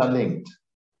 which are linked.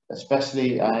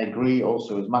 Especially, I agree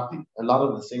also with Matti. A lot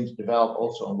of the things develop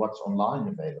also on what's online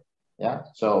available. Yeah.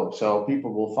 So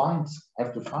people will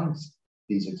have to find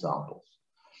these examples,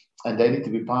 and they need to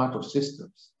be part of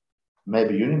systems.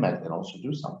 Maybe UNIMED can also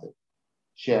do something,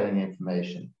 sharing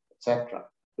information, etc.,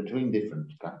 between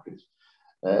different countries.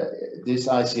 This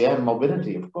ICM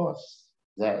mobility, of course,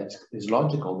 that it's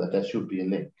logical that there should be a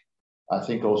link. I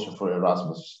think also for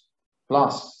Erasmus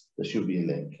Plus, there should be a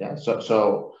link. Yeah.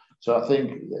 So I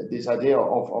think this idea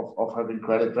of having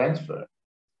credit transfer,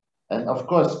 and of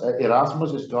course,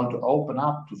 Erasmus is going to open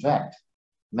up to that.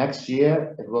 Next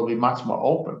year, it will be much more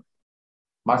open,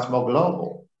 much more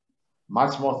global,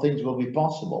 much more things will be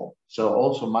possible. So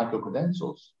also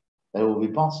micro-credentials, they will be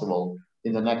possible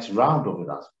in the next round of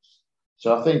Erasmus.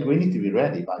 So I think we need to be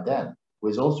ready by then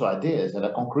with also ideas that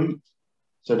are concrete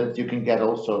so that you can get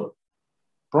also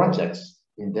projects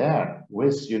in there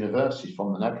with universities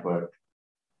from the network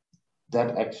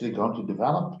that actually going to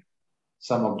develop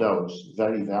some of those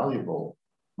very valuable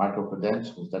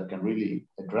micro-credentials that can really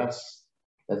address,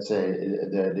 let's say,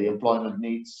 the employment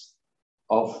needs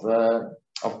of the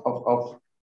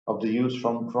youth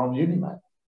from UNIMED.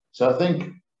 So I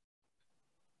think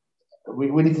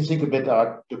we need to think a bit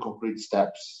about the concrete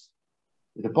steps.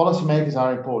 The policymakers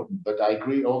are important, but I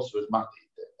agree also with Matti.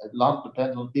 A lot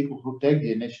depends on people who take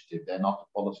the initiative. They're not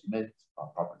the policymakers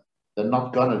properly. They're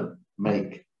not going to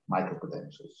make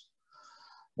micro-credentials.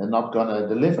 They're not going to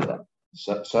deliver them.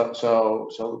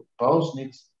 So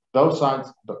both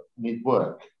sides need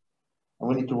work. And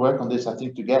we need to work on this, I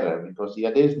think, together, because the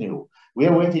idea is new. We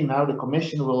are waiting now. The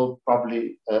Commission will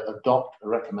probably adopt a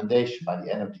recommendation by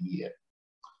the end of the year.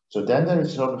 So then there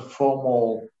is sort of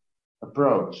formal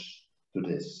approach to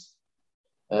this.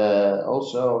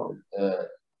 Also,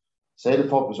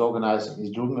 Cedefop is organizing,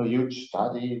 is doing a huge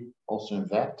study also in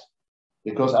that,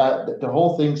 because the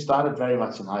whole thing started very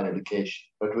much in higher education,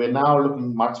 but we're now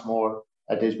looking much more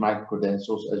at these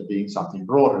micro-credentials as being something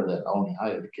broader than only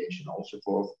higher education, also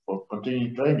for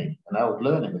continuing training and adult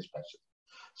learning especially.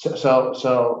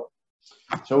 So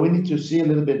we need to see a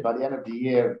little bit by the end of the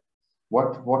year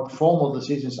what formal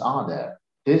decisions are there.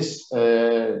 This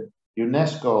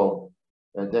UNESCO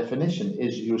definition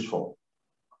is useful,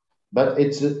 but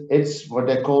it's what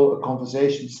they call a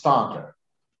conversation starter.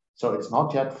 So it's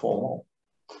not yet formal.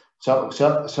 So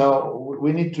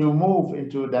we need to move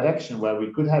into a direction where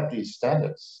we could have these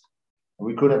standards, and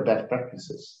we could have best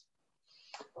practices,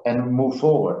 and move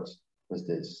forward with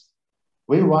this.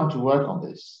 We want to work on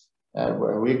this.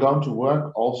 We're going to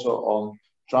work also on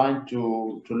trying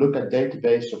to look at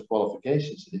database of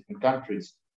qualifications in different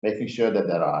countries, making sure that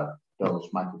there are those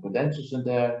micro-credentials in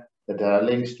there, that there are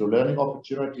links to learning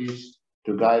opportunities,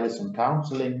 to guidance and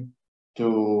counseling,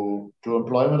 to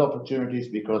employment opportunities,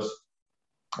 because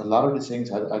a lot of these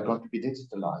things are going to be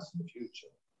digitalized in the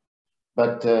future.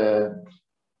 But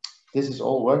this is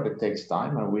all work that takes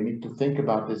time, and we need to think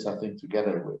about this, I think,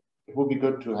 together. It would be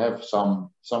good to have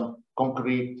some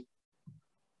concrete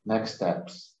next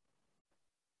steps.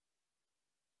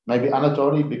 Maybe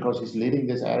Anatoly, because he's leading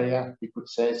this area, he could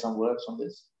say some words on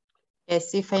this.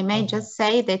 Yes, if I may just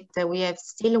say that we have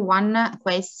still one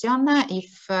question,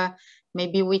 if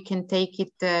maybe we can take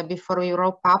it before we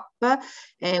wrap up,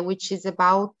 which is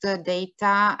about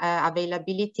data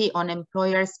availability on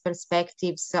employers'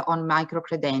 perspectives on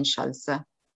micro-credentials.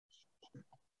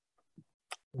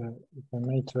 If I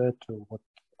may to add to what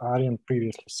Arjen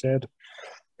previously said,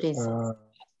 please.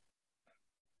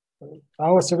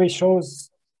 Our survey shows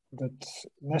that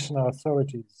national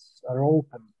authorities are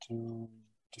open to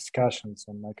discussions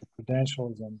on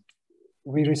micro-credentials, and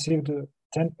we received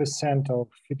 10% of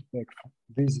feedback.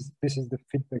 This is the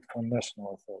feedback from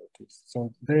national authorities.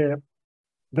 So they're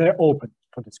open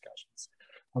for discussions.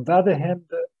 On the other hand,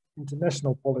 the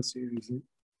international policy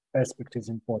aspect is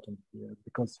important here,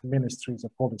 because ministries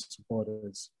are policy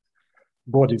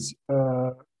bodies.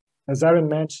 As Arjen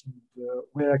mentioned,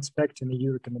 we're expecting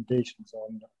EU recommendations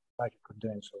on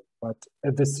micro-credentials, but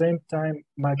at the same time,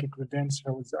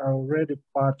 micro-credentials are already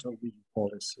part of EU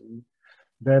policy.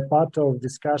 They're part of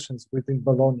discussions within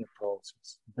Bologna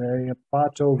process. They are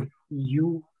part of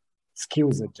EU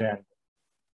skills agenda.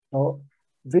 So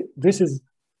this is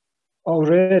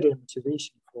already a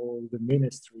motivation for the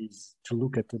ministries to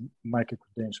look at the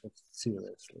micro-credentials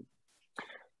seriously.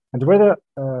 And whether,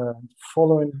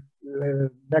 following the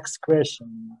next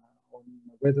question, on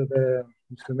whether the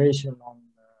information on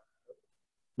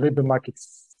labor market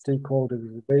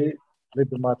stakeholders,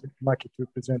 labor market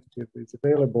representative is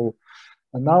available.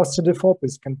 And now CDFOP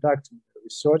is conducting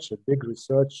research, a big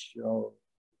research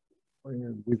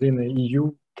within the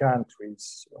EU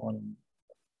countries on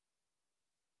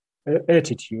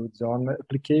attitudes on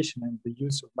application and the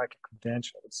use of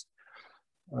micro-credentials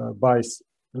by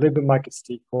labor market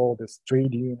stakeholders,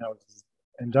 trade unions,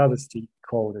 and other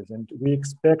stakeholders. And we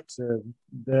expect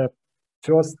the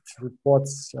first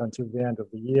reports until the end of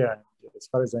the year. And as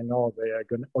far as I know, they are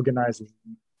organizing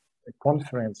a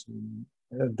conference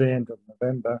at the end of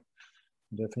November.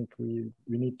 And I think we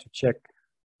need to check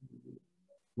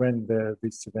when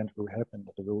this event will happen,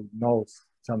 but we will know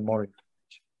some more information.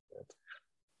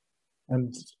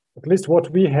 And at least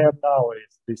what we have now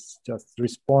is this just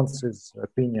responses,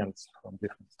 opinions from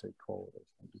different stakeholders.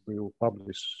 And we will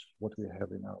publish what we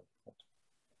have in our report.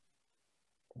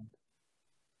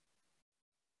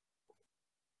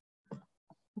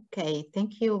 Okay,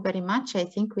 thank you very much. I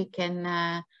think we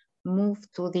can move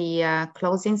to the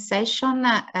closing session.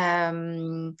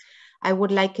 I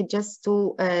would like just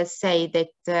to say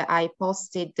that I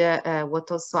posted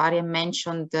what also Arjen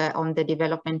mentioned on the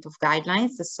development of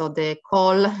guidelines. So the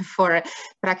call for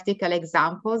practical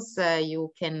examples,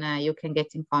 you can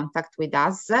get in contact with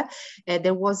us.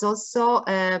 There was also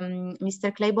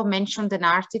Mr. Kleibo mentioned an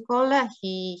article.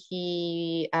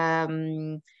 He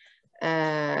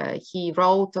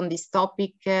wrote on this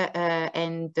topic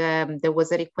and there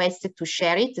was a request to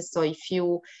share it. So if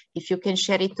you can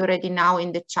share it already now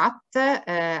in the chat,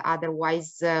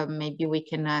 otherwise maybe we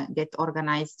can get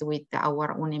organized with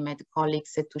our UNIMED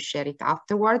colleagues to share it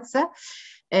afterwards.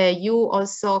 You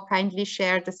also kindly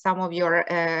shared some of your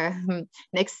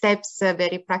next steps,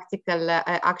 very practical,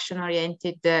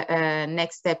 action-oriented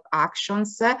next step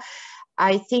actions.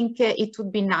 I think it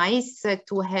would be nice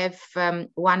to have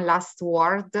one last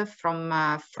word from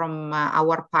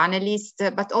our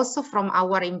panelists, but also from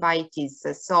our invitees.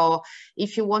 So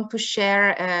if you want to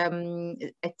share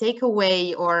a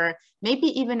takeaway or maybe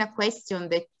even a question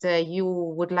that you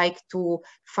would like to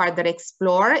further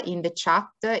explore in the chat,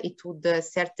 it would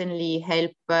certainly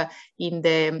help in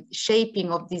the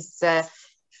shaping of this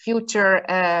future,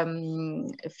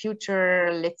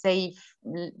 let's say,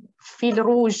 fil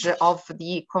rouge of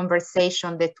the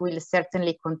conversation that will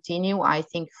certainly continue. I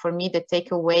think for me, the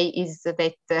takeaway is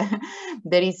that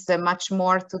there is much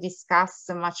more to discuss,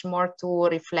 much more to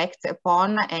reflect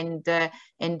upon,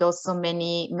 and also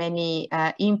many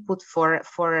input for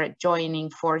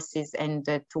joining forces and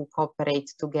to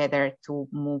cooperate together to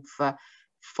move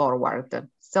forward.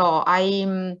 So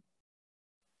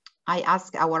I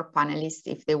ask our panelists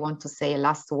if they want to say a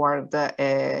last word,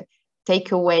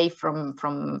 take away from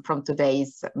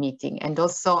today's meeting, and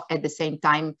also at the same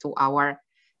time to our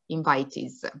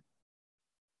invitees.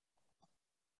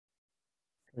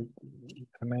 If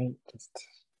I may just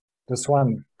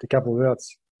a couple of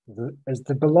words. As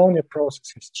the Bologna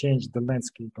process has changed the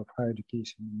landscape of higher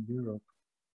education in Europe,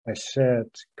 a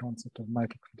shared concept of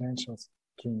micro-credentials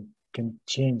can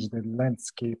change the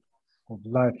landscape of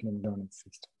lifelong learning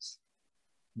systems.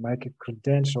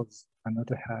 Micro-credentials are not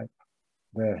a hype,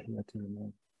 they're here to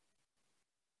remain.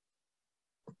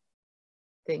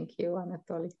 Thank you,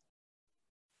 Anatoly.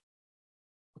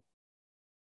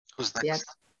 Who's next? Yeah.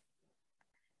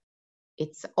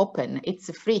 It's open,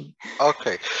 it's free.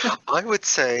 Okay, I would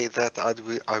say that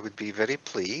I would be very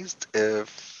pleased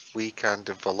if we can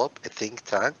develop a think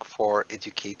tank for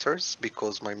educators,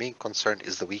 because my main concern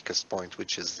is the weakest point,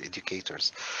 which is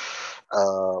educators.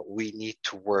 We need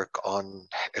to work on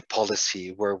a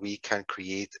policy where we can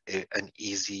create an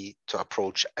easy to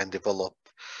approach and develop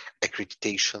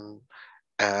accreditation,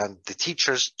 and the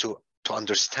teachers to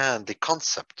understand the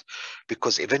concept,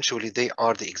 because eventually they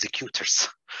are the executors.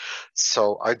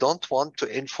 So I don't want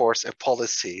to enforce a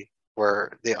policy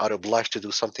where they are obliged to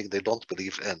do something they don't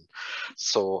believe in.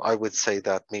 So I would say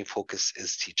that main focus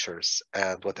is teachers,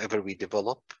 and whatever we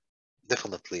develop,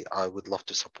 definitely I would love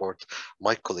to support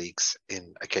my colleagues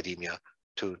in academia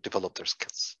to develop their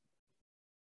skills.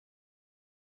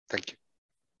 Thank you.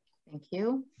 Thank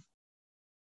you.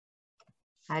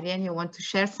 Arjen, you want to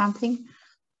share something?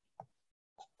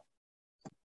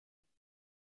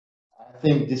 I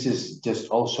think this is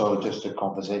just a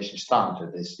conversation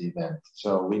starter, this event.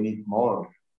 So we need more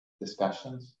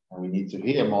discussions and we need to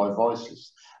hear more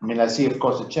voices. I mean, I see, of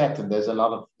course, the chat, and there's a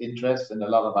lot of interest and a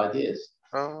lot of ideas.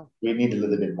 We need a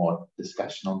little bit more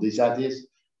discussion on these ideas,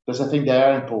 because I think they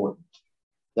are important.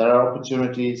 there are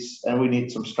opportunities, and we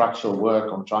need some structural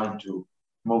work on trying to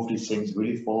move these things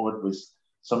really forward with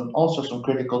also some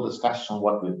critical discussion on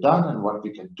what we've done and what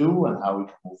we can do and how we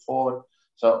can move forward.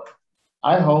 So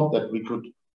I hope that we could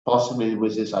possibly,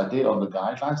 with this idea on the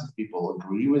guidelines, if people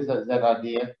agree with that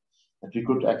idea, that we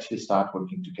could actually start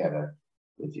working together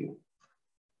with you.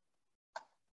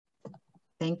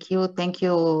 Thank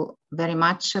you very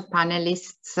much,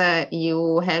 panelists.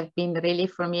 You have been really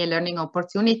for me a learning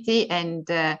opportunity, and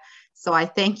so I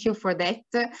thank you for that.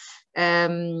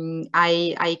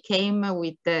 I came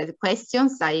with the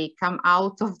questions. I come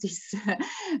out of this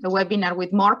webinar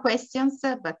with more questions,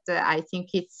 but I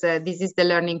think this is the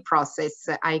learning process,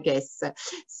 I guess.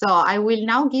 So I will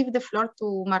now give the floor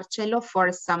to Marcello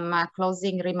for some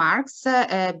closing remarks.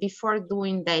 Before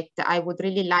doing that, I would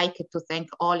really like to thank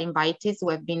all invitees who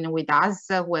have been with us,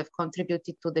 who have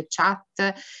contributed to the chat,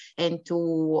 and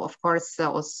to, of course,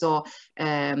 also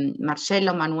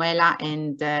Marcello, Manuela,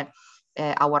 and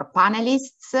our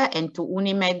panelists, and to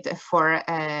UNIMED for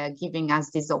giving us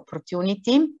this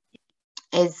opportunity.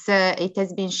 As it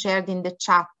has been shared in the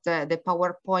chat, the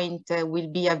PowerPoint will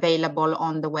be available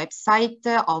on the website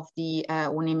of the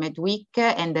UNIMED Week,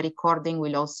 and the recording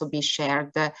will also be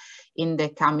shared in the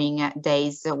coming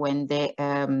days when the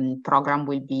program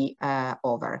will be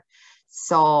over.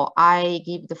 So I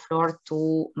give the floor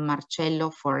to Marcello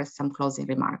for some closing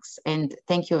remarks, and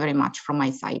thank you very much from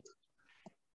my side.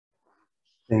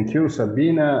 Thank you,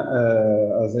 Sabina.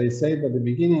 As I said at the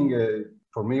beginning,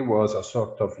 for me was a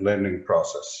sort of learning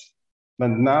process. But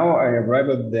now I arrive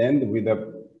at the end with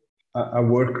a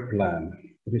work plan,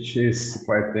 which is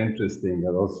quite interesting,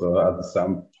 and also add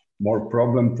some more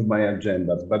problem to my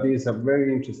agenda, but it's a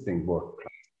very interesting work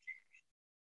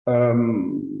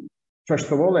plan.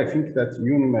 First of all, I think that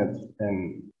UNIMED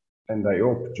and I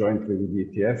hope jointly with the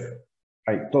ETF,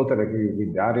 I totally agree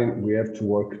with Darren. We have to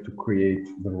work to create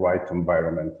the right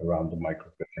environment around the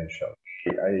micro-credential.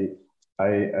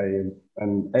 I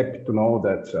am happy to know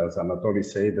that, as Anatoly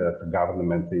said, that the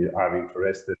government are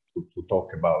interested to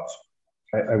talk about.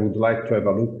 I would like to have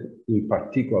a look in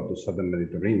particular to Southern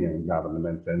Mediterranean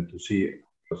government and to see,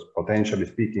 because potentially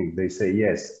speaking, they say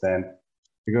yes, then,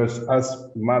 because as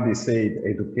Madi said,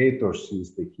 educators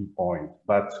is the key point,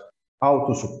 but how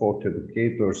to support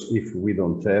educators if we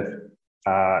don't have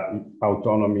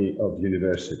autonomy of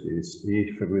universities,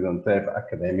 if we don't have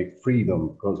academic freedom,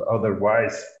 because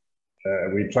otherwise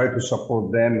we try to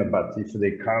support them, but if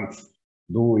they can't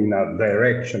do in a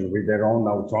direction with their own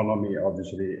autonomy,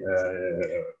 obviously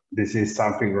this is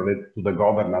something related to the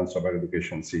governance of our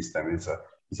education system. It's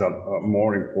a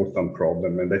more important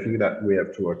problem, and I think that we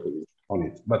have to work on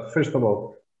it. But first of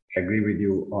all, I agree with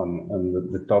you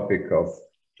on the topic of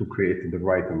to create the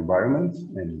right environment,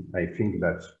 and I think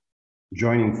that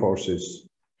joining forces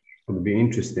would be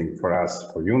interesting for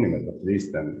us, for UNIMED at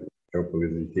least, and hopefully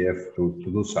the ETF to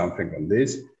do something on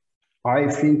this. I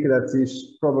think that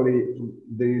is probably,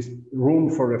 there is room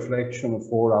for reflection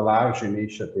for a large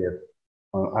initiative,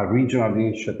 a regional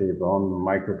initiative on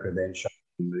micro-credential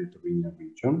in the Mediterranean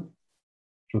region,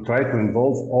 to try to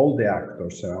involve all the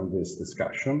actors around this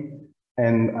discussion.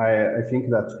 And I think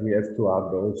that we have to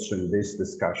add also in this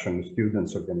discussion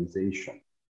students' organization,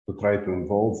 to try to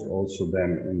involve also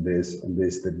them in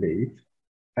this debate.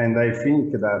 And I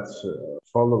think that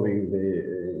following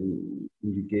the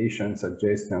indication,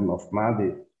 suggestion of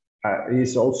Madi,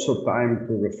 is also time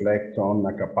to reflect on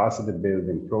a capacity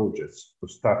building projects, to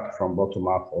start from bottom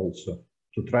up also,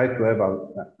 to try to have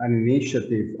an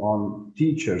initiative on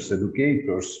teachers,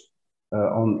 educators,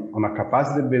 on a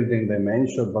capacity building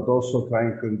dimension, but also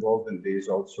trying to involve in this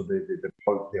also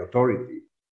the authority,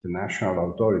 the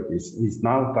national authorities. It's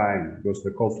now time, because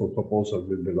the call for proposal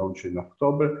will be launched in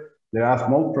October. There are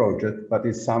small projects, but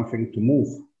it's something to move,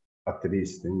 at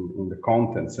least in the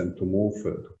contents, and to move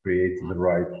to create the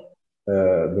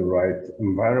right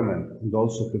environment, and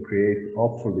also to create,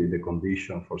 hopefully, the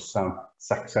condition for some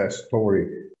success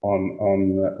story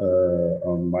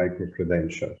on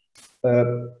micro-credential.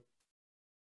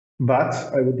 But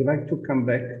I would like to come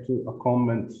back to a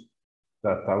comment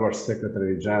that our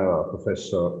Secretary General,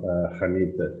 Professor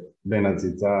Hamid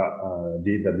Benaziza,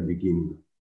 did at the beginning.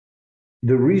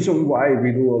 The reason why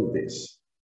we do all this,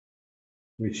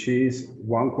 which is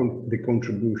the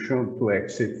contribution to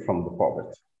exit from the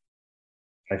poverty.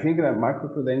 I think that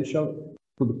micro-credential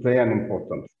could play an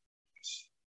important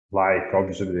role, like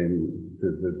obviously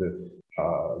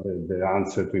the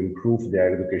answer to improve the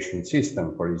higher education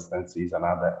system, for instance, is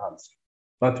another answer.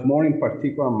 But more in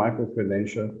particular,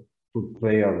 micro-credential could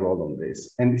play a role on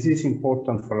this. And this is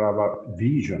important for our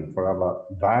vision, for our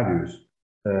values,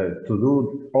 to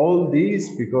do all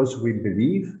this because we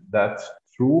believe that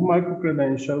through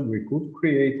microcredential, we could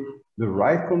create the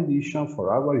right condition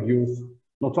for our youth,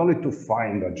 not only to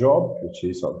find a job, which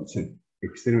is obviously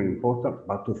extremely important,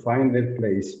 but to find their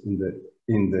place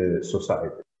in the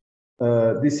society.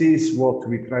 This is what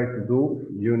we try to do,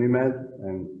 UNIMED,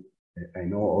 and I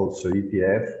know also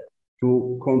ETF,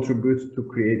 to contribute to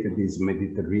create this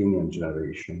Mediterranean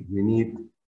generation. We need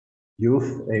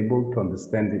youth able to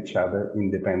understand each other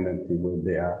independently where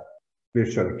they are.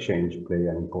 Virtual exchange play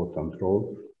an important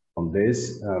role on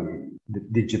this. The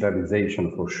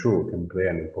digitalization for sure can play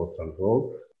an important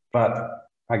role, but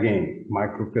again,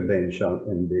 micro-credential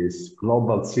and this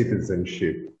global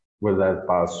citizenship will help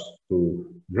us to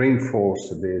reinforce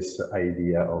this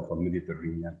idea of a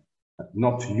Mediterranean,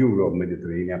 not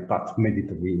Euro-Mediterranean, but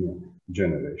Mediterranean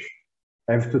generation.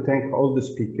 I have to thank all the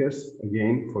speakers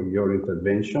again for your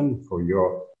intervention, for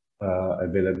your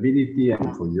availability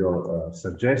and for your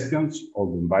suggestions,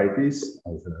 all the invitees,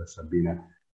 as Sabina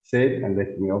said. And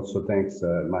let me also thank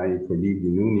my colleague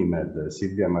in UNIMED,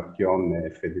 Silvia Marchionne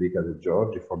and Federica De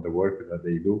Giorgi, for the work that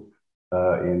they do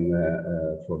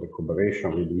for the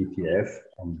cooperation with the ETF,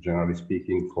 and generally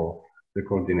speaking for the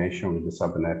coordination with the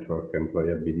sub-network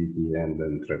employability and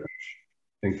entrepreneurship.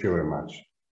 Thank you very much.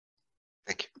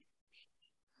 Thank you.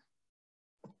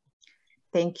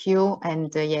 Thank you.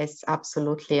 And yes,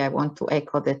 absolutely. I want to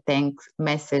echo the thanks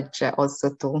message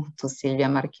also to Silvia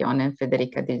Marchionne and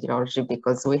Federica De Giorgi,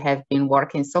 because we have been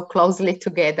working so closely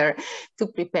together to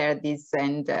prepare this.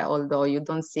 And although you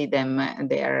don't see them,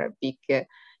 they are a big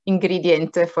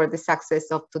ingredient for the success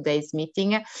of today's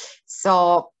meeting.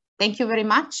 So thank you very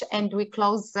much. And we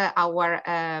close our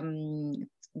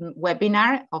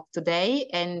webinar of today,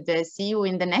 and see you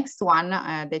in the next one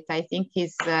that I think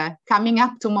is coming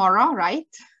up tomorrow, right?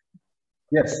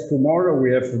 Yes, tomorrow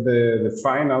we have the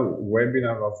final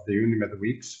webinar of the UNIMED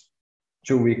weeks.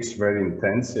 2 weeks very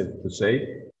intensive to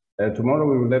say. Tomorrow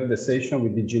we will have the session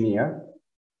with Virginia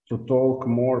to talk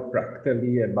more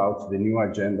practically about the new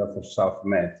agenda for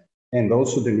SouthMed. And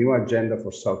also the new agenda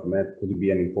for SouthMed could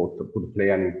play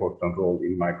an important role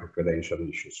in micro-credential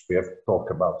issues. We have to talk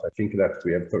about, I think that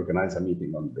we have to organize a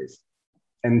meeting on this.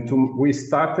 And we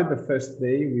started the first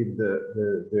day with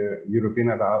the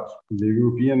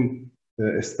European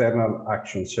External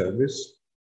Action Service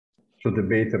to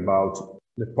debate about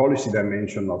the policy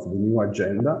dimension of the new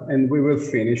agenda. And we will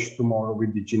finish tomorrow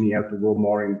with Virginia to go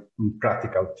more in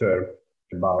practical terms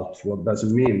about what does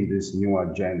it mean, this new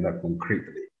agenda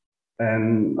concretely.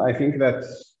 And I think that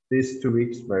these 2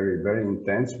 weeks very, very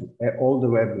intense. All the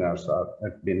webinars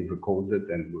have been recorded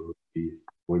and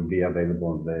will be available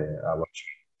on our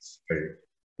channels very,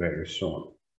 very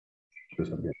soon.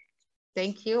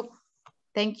 Thank you.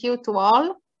 Thank you to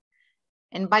all,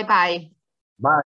 and bye-bye. Bye.